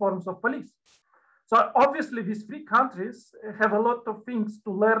reforms of police. So obviously these three countries have a lot of things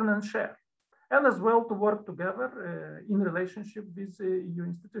to learn and share, and as well to work together in relationship with EU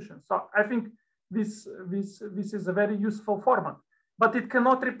institutions. So I think this is a very useful format, but it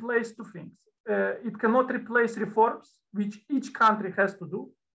cannot replace two things. It cannot replace reforms, which each country has to do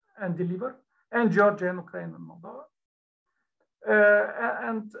and deliver, and Georgia and Ukraine and Moldova.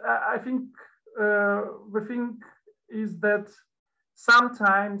 And I think the thing is that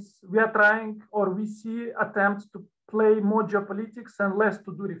sometimes we are trying, or we see attempts to play more geopolitics and less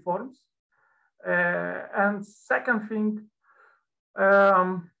to do reforms. And second thing,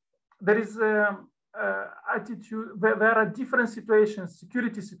 there is attitude, there are different situations,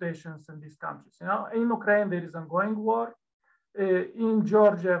 security situations in these countries. In Ukraine, there is ongoing war. In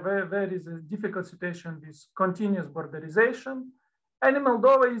Georgia, there is a difficult situation with continuous borderization. And in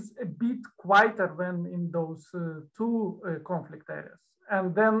Moldova is a bit quieter than in those two conflict areas.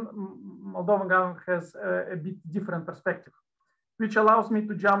 And then Moldovan government has a bit different perspective, which allows me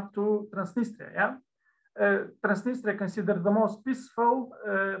to jump to Transnistria. Yeah? Transnistria considered the most peaceful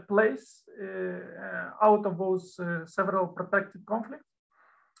place out of those several protected conflicts.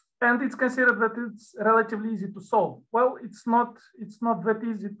 And it's considered that it's relatively easy to solve. Well, it's not that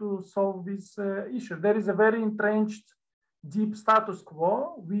easy to solve this issue. There is a very entrenched deep status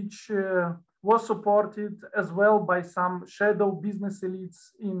quo, which was supported as well by some shadow business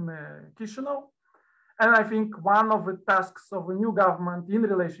elites in Chisinau. And I think one of the tasks of a new government in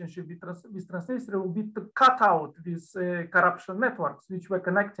relationship with Transnistria will be to cut out these corruption networks, which were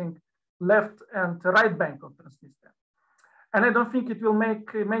connecting left and right bank of Transnistria. And I don't think it will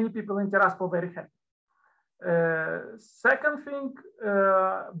make many people in Tiraspol very happy. Second thing,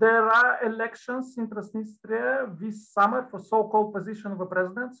 there are elections in Transnistria this summer for so-called position of a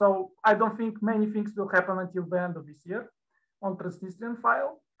president. So I don't think many things will happen until the end of this year on Transnistrian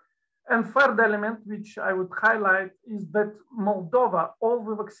file. And third element, which I would highlight, is that Moldova, all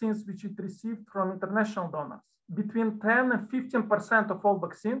the vaccines which it received from international donors, between 10 and 15% of all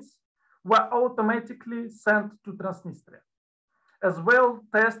vaccines were automatically sent to Transnistria. As well,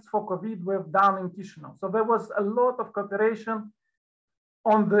 tests for COVID were done in Chisinau. So there was a lot of cooperation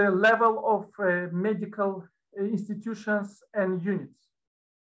on the level of medical institutions and units.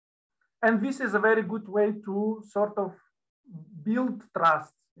 And this is a very good way to sort of build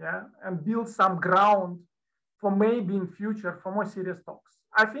trust, yeah, and build some ground for maybe in future for more serious talks.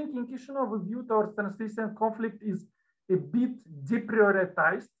 I think in Chisinau, the view towards Transnistrian conflict is a bit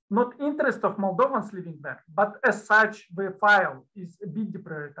deprioritized. Not interest of Moldovans living there, but as such, the file is a bit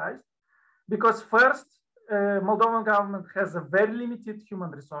deprioritized because first, Moldovan government has a very limited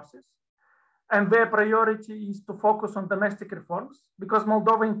human resources and their priority is to focus on domestic reforms because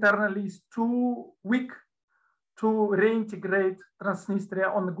Moldova internally is too weak to reintegrate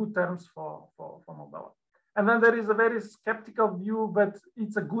Transnistria on the good terms for Moldova. And then there is a very skeptical view that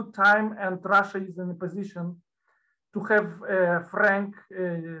it's a good time and Russia is in a position to have frank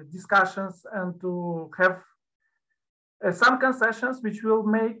discussions and to have some concessions which will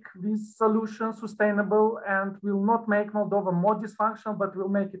make this solution sustainable and will not make Moldova more dysfunctional, but will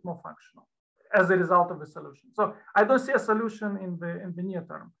make it more functional as a result of the solution. So I don't see a solution in the near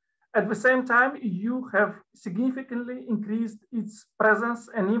term. At the same time, EU have significantly increased its presence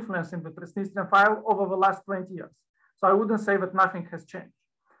and influence in the Transnistrian file over the last 20 years. So I wouldn't say that nothing has changed.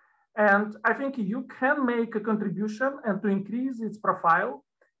 And I think EU can make a contribution and to increase its profile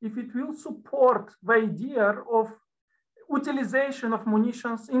if it will support the idea of utilization of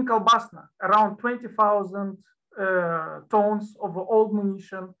munitions in Kalbasna, around 20,000 tons of old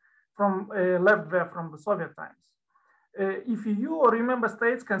munition from left there from the Soviet times. If EU or member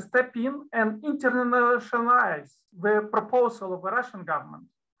states can step in and internationalize the proposal of the Russian government,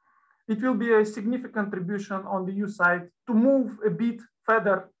 it will be a significant contribution on the EU side to move a bit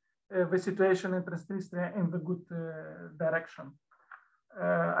further the situation in Transnistria in the good direction.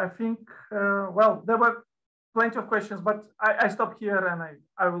 I think, well, there were plenty of questions, but I stop here and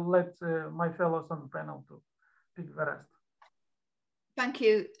I will let my fellows on the panel to pick the rest. Thank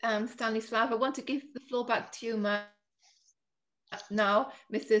you, Stanislav. I want to give the floor back to you now,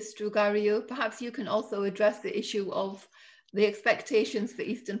 Mrs. Strugariu. Perhaps you can also address the issue of the expectations for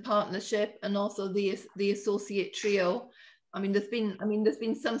Eastern Partnership and also the associate trio. I mean, there's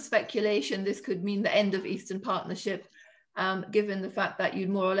been some speculation this could mean the end of Eastern Partnership, given the fact that you'd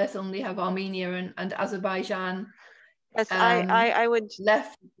more or less only have Armenia and Azerbaijan. Yes, I would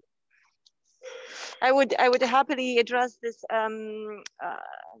left. I would happily address this, and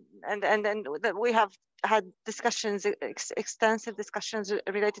that we have had discussions, extensive discussions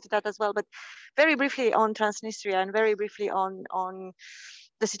related to that as well. But very briefly on Transnistria and very briefly on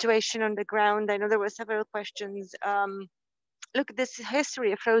the situation on the ground. I know there were several questions. Look, this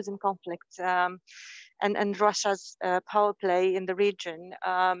history of frozen conflicts and Russia's power play in the region,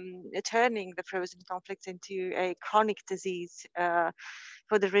 turning the frozen conflicts into a chronic disease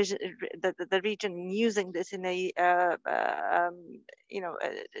for the region, using this in a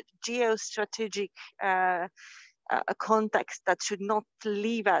geostrategic context that should not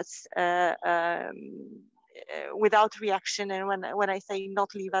leave us without reaction. And when I say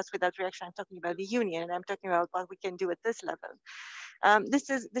not leave us without reaction, I'm talking about the Union, and I'm talking about what we can do at this level. This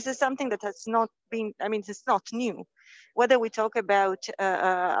is something that has not been, I mean, it's not new. Whether we talk about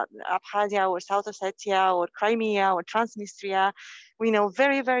Abkhazia or South Ossetia or Crimea or Transnistria, we know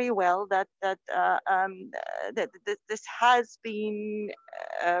very, very well that this has been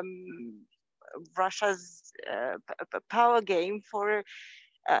Russia's power game for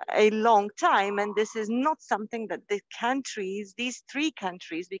a long time, and this is not something that the countries, these three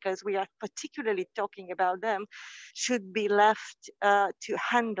countries, because we are particularly talking about them, should be left to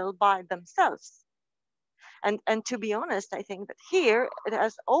handle by themselves. And to be honest, I think that here it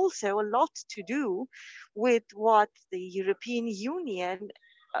has also a lot to do with what the European Union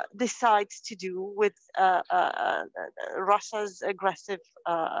decides to do with Russia's aggressive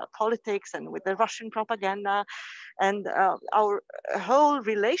politics and with the Russian propaganda and our whole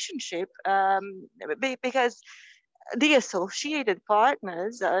relationship, because the associated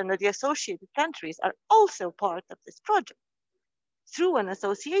partners and the associated countries are also part of this project. Through an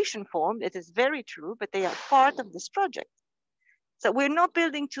association form, it is very true, but they are part of this project. So we're not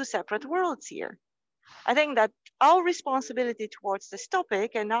building two separate worlds here. I think that our responsibility towards this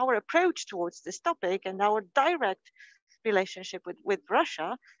topic and our approach towards this topic and our direct relationship with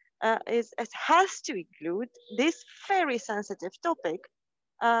Russia has to include this very sensitive topic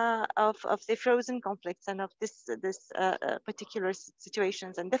of the frozen conflicts and of this particular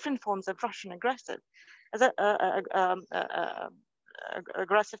situations and different forms of Russian aggressive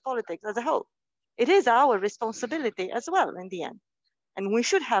politics as a whole. It is our responsibility as well in the end. And we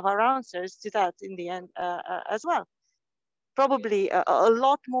should have our answers to that in the end as well. Probably a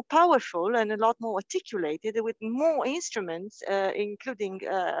lot more powerful and a lot more articulated with more instruments, including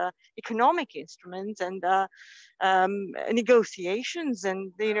economic instruments and negotiations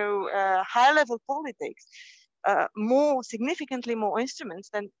and high-level politics. Significantly more instruments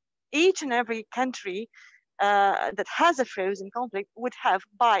than each and every country that has a frozen conflict would have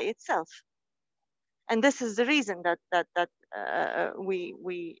by itself. And this is the reason that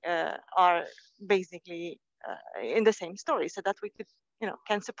we are basically in the same story, so that we could,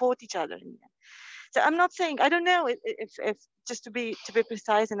 can support each other. So I'm not saying, I don't know if just to be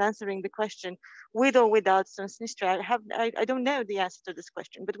precise in answering the question, with or without Transnistria, I don't know the answer to this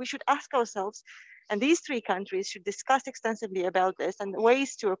question, but we should ask ourselves, and these three countries should discuss extensively about this and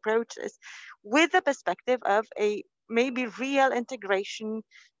ways to approach this with the perspective of a maybe real integration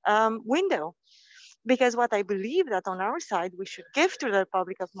window. Because what I believe that on our side we should give to the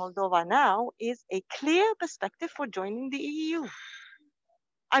Republic of Moldova now is a clear perspective for joining the EU.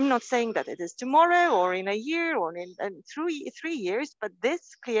 I'm not saying that it is tomorrow or in a year or in 3 years, but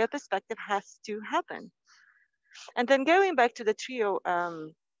this clear perspective has to happen. And then going back to the trio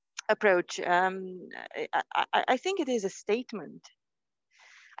approach, I think it is a statement.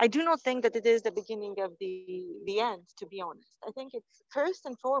 I do not think that it is the beginning of the end, to be honest. I think it's first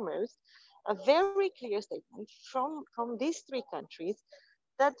and foremost a very clear statement from these three countries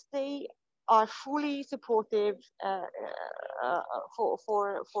that they are fully supportive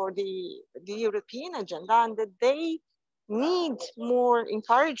for the European agenda, and that they need more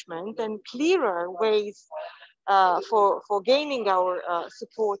encouragement and clearer ways for gaining our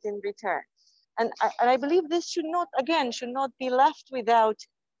support in return. And I believe this should not be left without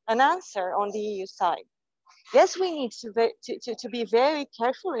an answer on the EU side. Yes, we need to be very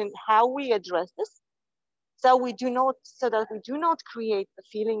careful in how we address this, so that we do not create the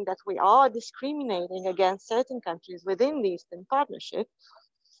feeling that we are discriminating against certain countries within the Eastern Partnership.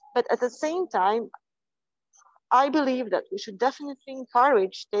 But at the same time, I believe that we should definitely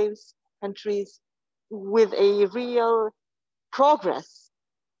encourage those countries with a real progress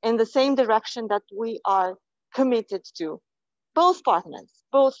in the same direction that we are committed to, both partners,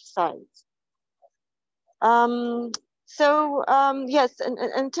 both sides. Yes, and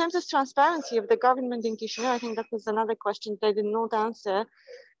in terms of transparency of the government in Chișinău, I think that was another question that I did not answer.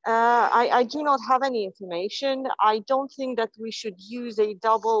 I do not have any information. I don't think that we should use a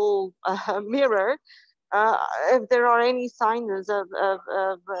double mirror. If there are any signs of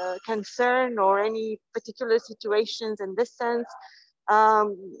concern or any particular situations in this sense,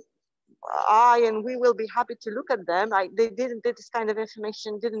 we will be happy to look at them. This kind of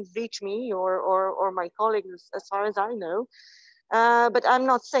information didn't reach me or my colleagues, as far as I know. But I'm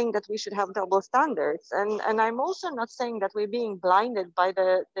not saying that we should have double standards, and I'm also not saying that we're being blinded by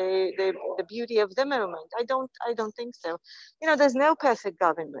the beauty of the moment. I don't think so. There's no perfect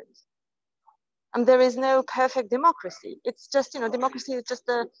government, and there is no perfect democracy. It's just democracy is just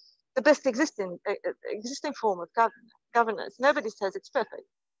the best existing form of governance. Nobody says it's perfect.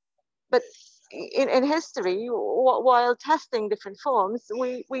 But in history, while testing different forms,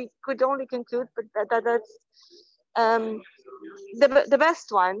 we could only conclude that's the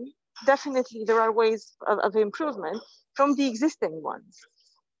best one. Definitely, there are ways of improvement from the existing ones.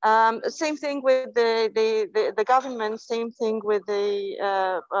 Same thing with the government. Same thing with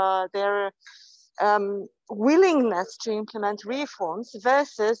their willingness to implement reforms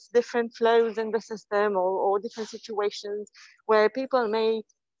versus different flows in the system or different situations where people may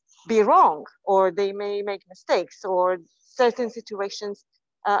be wrong, or they may make mistakes, or certain situations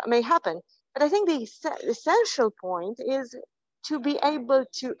may happen. But I think the essential point is to be able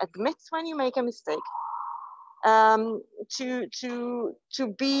to admit when you make a mistake, to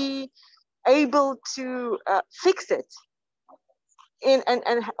be able to fix it,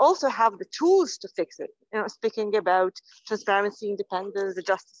 and also have the tools to fix it. Speaking about transparency, independence, the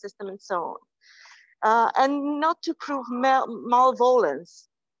justice system, and so on, and not to prove malevolence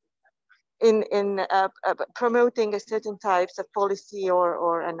in promoting a certain types of policy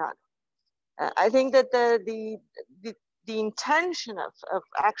or another. I think that the intention of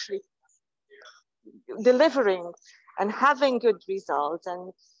actually delivering and having good results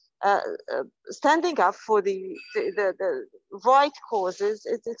and standing up for the right causes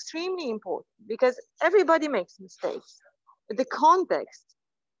is extremely important, because everybody makes mistakes. The context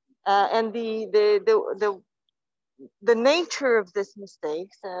and the nature of this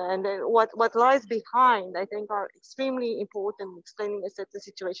mistakes and what lies behind, I think, are extremely important in explaining a certain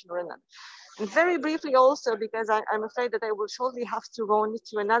situation or another. And very briefly also, because I'm afraid that I will shortly have to run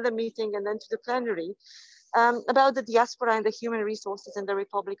to another meeting and then to the plenary, about the diaspora and the human resources in the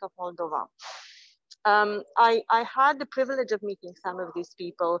Republic of Moldova. I had the privilege of meeting some of these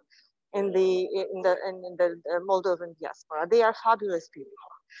people in the Moldovan diaspora. They are fabulous people,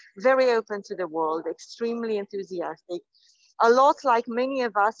 very open to the world, extremely enthusiastic. A lot like many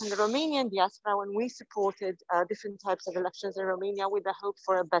of us in the Romanian diaspora when we supported different types of elections in Romania with the hope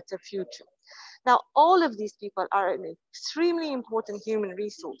for a better future. Now, all of these people are an extremely important human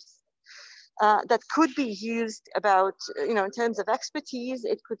resource that could be used in terms of expertise.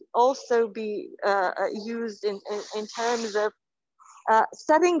 It could also be used in terms of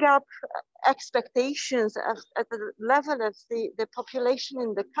setting up expectations at the level of the population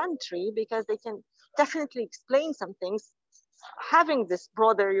in the country, because they can definitely explain some things, having this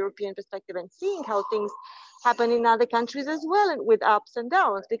broader European perspective and seeing how things happen in other countries as well, with ups and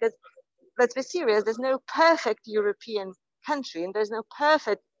downs. Because let's be serious, there's no perfect European country and there's no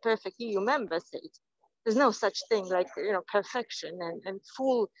perfect EU member state. There's no such thing like, perfection and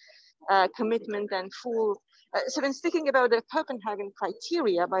full commitment and full. So when speaking about the Copenhagen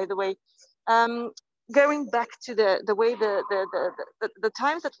criteria, by the way, going back to the way the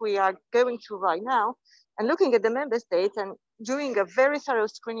times that we are going through right now, and looking at the member states and doing a very thorough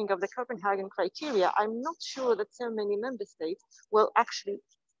screening of the Copenhagen criteria, I'm not sure that so many member states will actually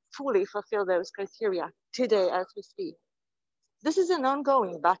fully fulfill those criteria today as we speak. This is an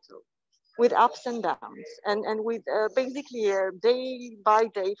ongoing battle with ups and downs, and with basically a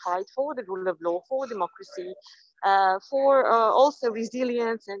day-by-day fight for the rule of law, for democracy, for also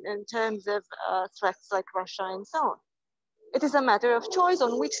resilience in terms of threats like Russia and so on. It is a matter of choice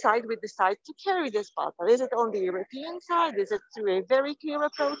on which side we decide to carry this battle. Is it on the European side? Is it through a very clear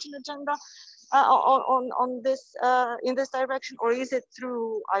approach and agenda on this in this direction, or is it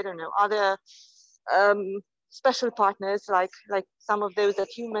through, I don't know, other special partners like some of those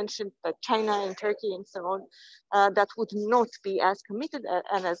that you mentioned, like China and Turkey and so on, that would not be as committed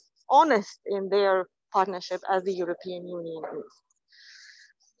and as honest in their partnership as the European Union is.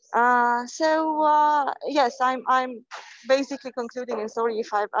 Yes, I'm basically concluding, and sorry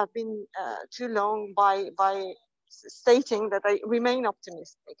if I've been too long by stating that I remain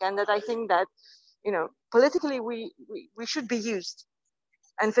optimistic, and that I think that, politically we should be used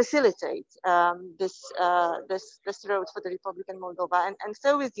and facilitate this road for the Republic of Moldova, and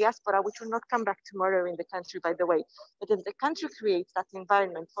so is diaspora, which will not come back tomorrow in the country, by the way. But if the country creates that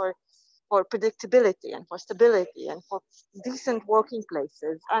environment for predictability and for stability and for decent working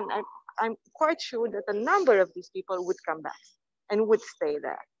places, and I'm quite sure that a number of these people would come back and would stay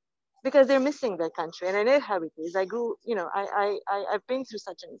there because they're missing their country. And I know how it is. I grew, I've been through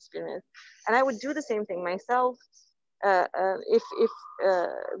such an experience, and I would do the same thing myself if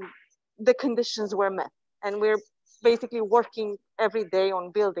the conditions were met. And we're basically working every day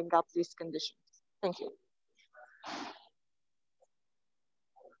on building up these conditions. Thank you.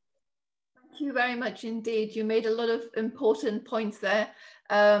 Thank you very much indeed. You made a lot of important points there,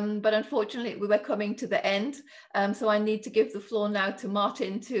 but unfortunately we were coming to the end. So I need to give the floor now to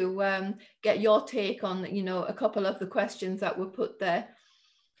Martin to get your take on, a couple of the questions that were put there.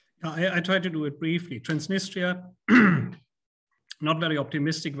 I tried to do it briefly. Transnistria, not very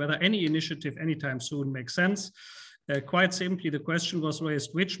optimistic whether any initiative anytime soon makes sense. Quite simply, the question was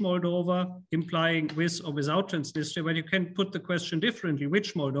raised, which Moldova, implying with or without Transnistria, but you can put the question differently.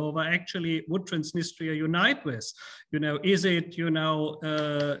 Which Moldova actually would Transnistria unite with? Is it,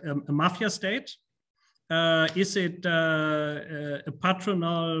 a mafia state? Is it a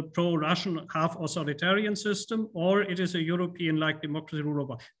patronal pro-Russian half-authoritarian system, or it is a European-like democracy rule of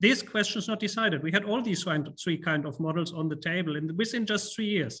law? This question is not decided. We had all these three kind of models on the table within just 3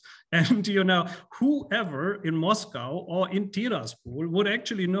 years. And, whoever in Moscow or in Tiraspol would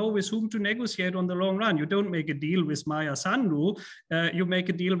actually know with whom to negotiate on the long run. You don't make a deal with Maya Sandu, you make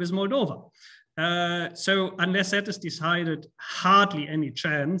a deal with Moldova. So unless that is decided, hardly any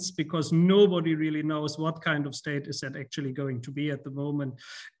chance, because nobody really knows what kind of state is that actually going to be at the moment.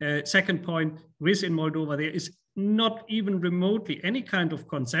 Second point, within Moldova, there is not even remotely any kind of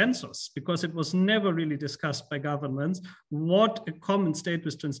consensus, because it was never really discussed by governments what a common state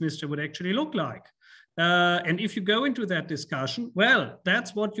with Transnistria would actually look like. And if you go into that discussion, well,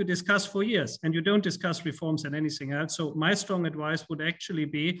 that's what you discuss for years, and you don't discuss reforms and anything else. So my strong advice would actually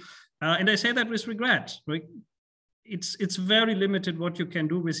be, and I say that with regret, right? It's very limited what you can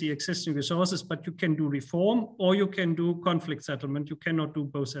do with the existing resources, but you can do reform or you can do conflict settlement. You cannot do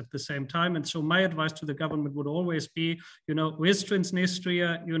both at the same time. And so my advice to the government would always be, with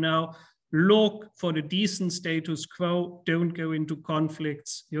Transnistria, look for the decent status quo, don't go into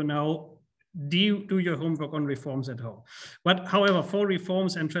conflicts, do your homework on reforms at home. But however, for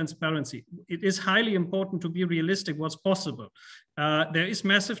reforms and transparency, it is highly important to be realistic what's possible. There is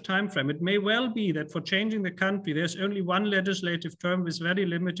massive time frame. It may well be that for changing the country, there's only one legislative term with very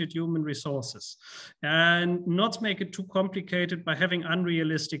limited human resources, and not make it too complicated by having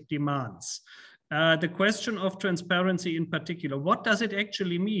unrealistic demands. The question of transparency in particular, what does it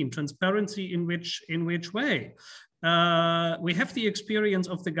actually mean? Transparency in which way? We have the experience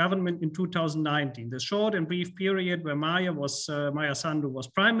of the government in 2019, the short and brief period where Maya Sandu was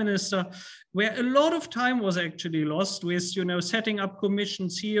prime minister, where a lot of time was actually lost with, setting up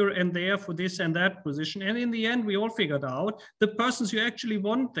commissions here and there for this and that position. And in the end, we all figured out the persons you actually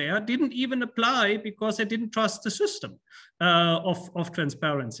want there didn't even apply because they didn't trust the system. of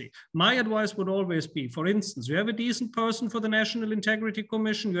transparency. My advice would always be, for instance, you have a decent person for the National Integrity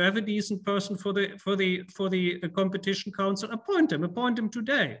Commission, you have a decent person for the Competition Council, appoint them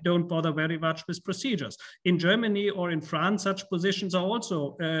today. Don't bother very much with procedures. In Germany or in France, such positions are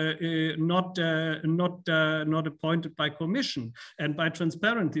also not appointed by commission and by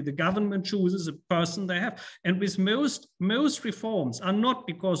transparency. The government chooses a person they have. And with most reforms are not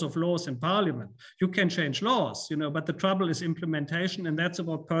because of laws in parliament. You can change laws, but the trouble is implementation, and that's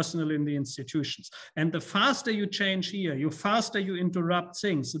about personnel in the institutions. And the faster you change here, the faster you interrupt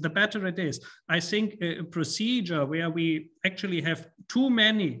things, the better it is. I think a procedure where we actually have too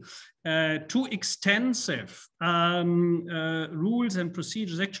many, too extensive rules and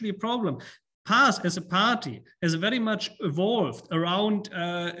procedures is actually a problem. PAS as a party has very much evolved around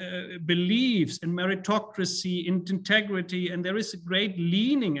beliefs in meritocracy, in integrity, and there is a great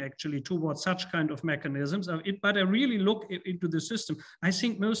leaning actually towards such kind of mechanisms. But I really look into the system. I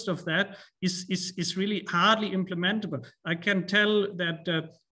think most of that is really hardly implementable. I can tell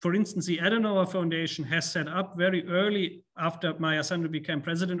that for instance, the Adenauer Foundation has set up very early after Maya Sandu became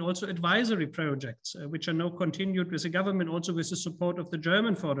president, also advisory projects, which are now continued with the government, also with the support of the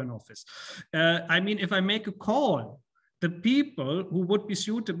German Foreign Office. I mean, if I make a call, the people who would be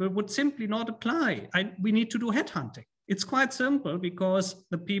suitable would simply not apply. We need to do headhunting. It's quite simple because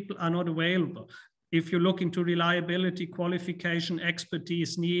the people are not available. If you look into reliability, qualification,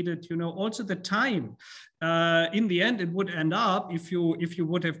 expertise needed, also the time. In the end, it would end up, if you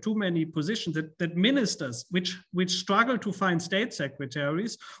would have too many positions, that ministers, which struggle to find state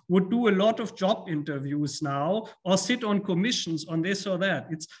secretaries, would do a lot of job interviews now, or sit on commissions on this or that.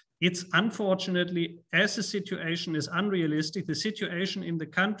 It's unfortunately, as the situation is unrealistic, the situation in the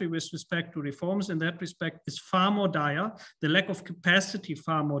country with respect to reforms in that respect is far more dire, the lack of capacity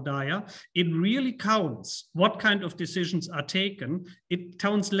far more dire. It really counts what kind of decisions are taken. It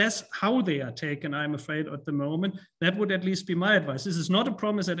counts less how they are taken, I'm afraid, at the moment. That would at least be my advice. This is not a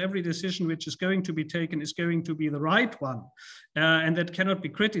promise that every decision which is going to be taken is going to be the right one, and that cannot be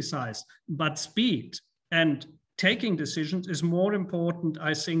criticized, but speed and taking decisions is more important,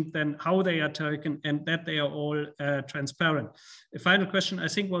 I think, than how they are taken and that they are all transparent. A final question, I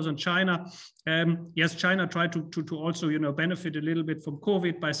think, was on China. Yes, China tried to also, benefit a little bit from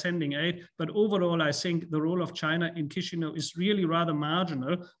COVID by sending aid, but overall, I think the role of China in Chisinau is really rather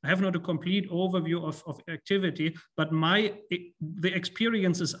marginal. I have not a complete overview of activity, but the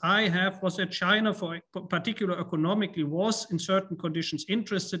experiences I have was that China, for particular economically, was in certain conditions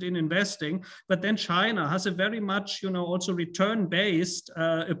interested in investing, but then China has a very much, also return-based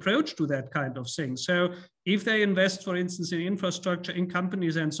approach to that kind of thing. So if they invest, for instance, in infrastructure, in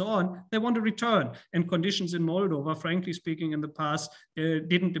companies and so on, they want a return. And conditions in Moldova, frankly speaking, in the past,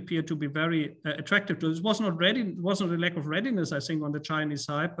 didn't appear to be very attractive to us. It was not a lack of readiness, I think, on the Chinese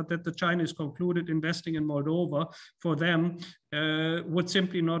side, but that the Chinese concluded investing in Moldova for them would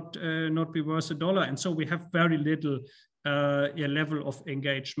simply not be worth a dollar. And so we have very little level of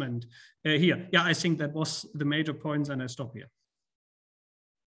engagement here. Yeah, I think that was the major points, and I stop here.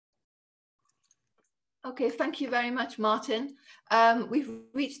 Okay, thank you very much, Martin. We've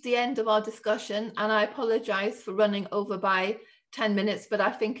reached the end of our discussion, and I apologize for running over by 10 minutes, but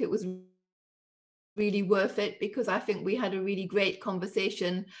I think it was really worth it because I think we had a really great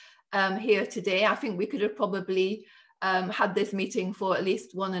conversation here today. I think we could have probably had this meeting for at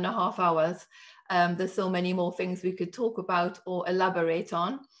least 1.5 hours. There's so many more things we could talk about or elaborate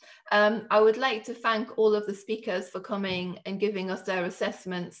on. I would like to thank all of the speakers for coming and giving us their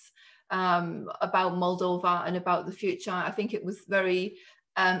assessments about Moldova and about the future. I think it was very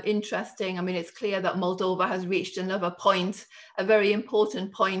interesting. I mean, it's clear that Moldova has reached another point, a very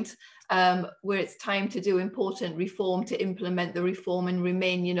important point, where it's time to do important reform, to implement the reform and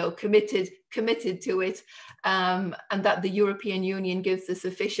remain, committed to it, and that the European Union gives a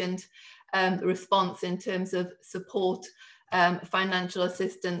sufficient response in terms of support, financial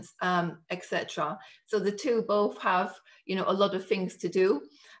assistance, etc. So the two both have, a lot of things to do.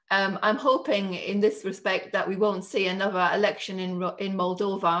 I'm hoping in this respect that we won't see another election in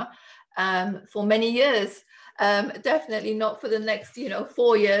Moldova for many years. Definitely not for the next,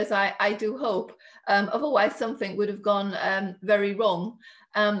 4 years, I do hope. Otherwise, something would have gone very wrong.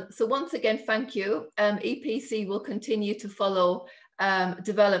 So once again, thank you. EPC will continue to follow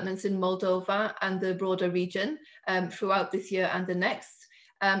developments in Moldova and the broader region throughout this year and the next.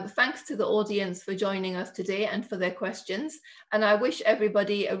 Thanks to the audience for joining us today and for their questions. And I wish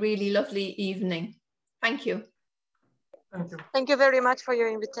everybody a really lovely evening. Thank you. Thank you. Thank you very much for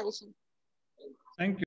your invitation. Thank you.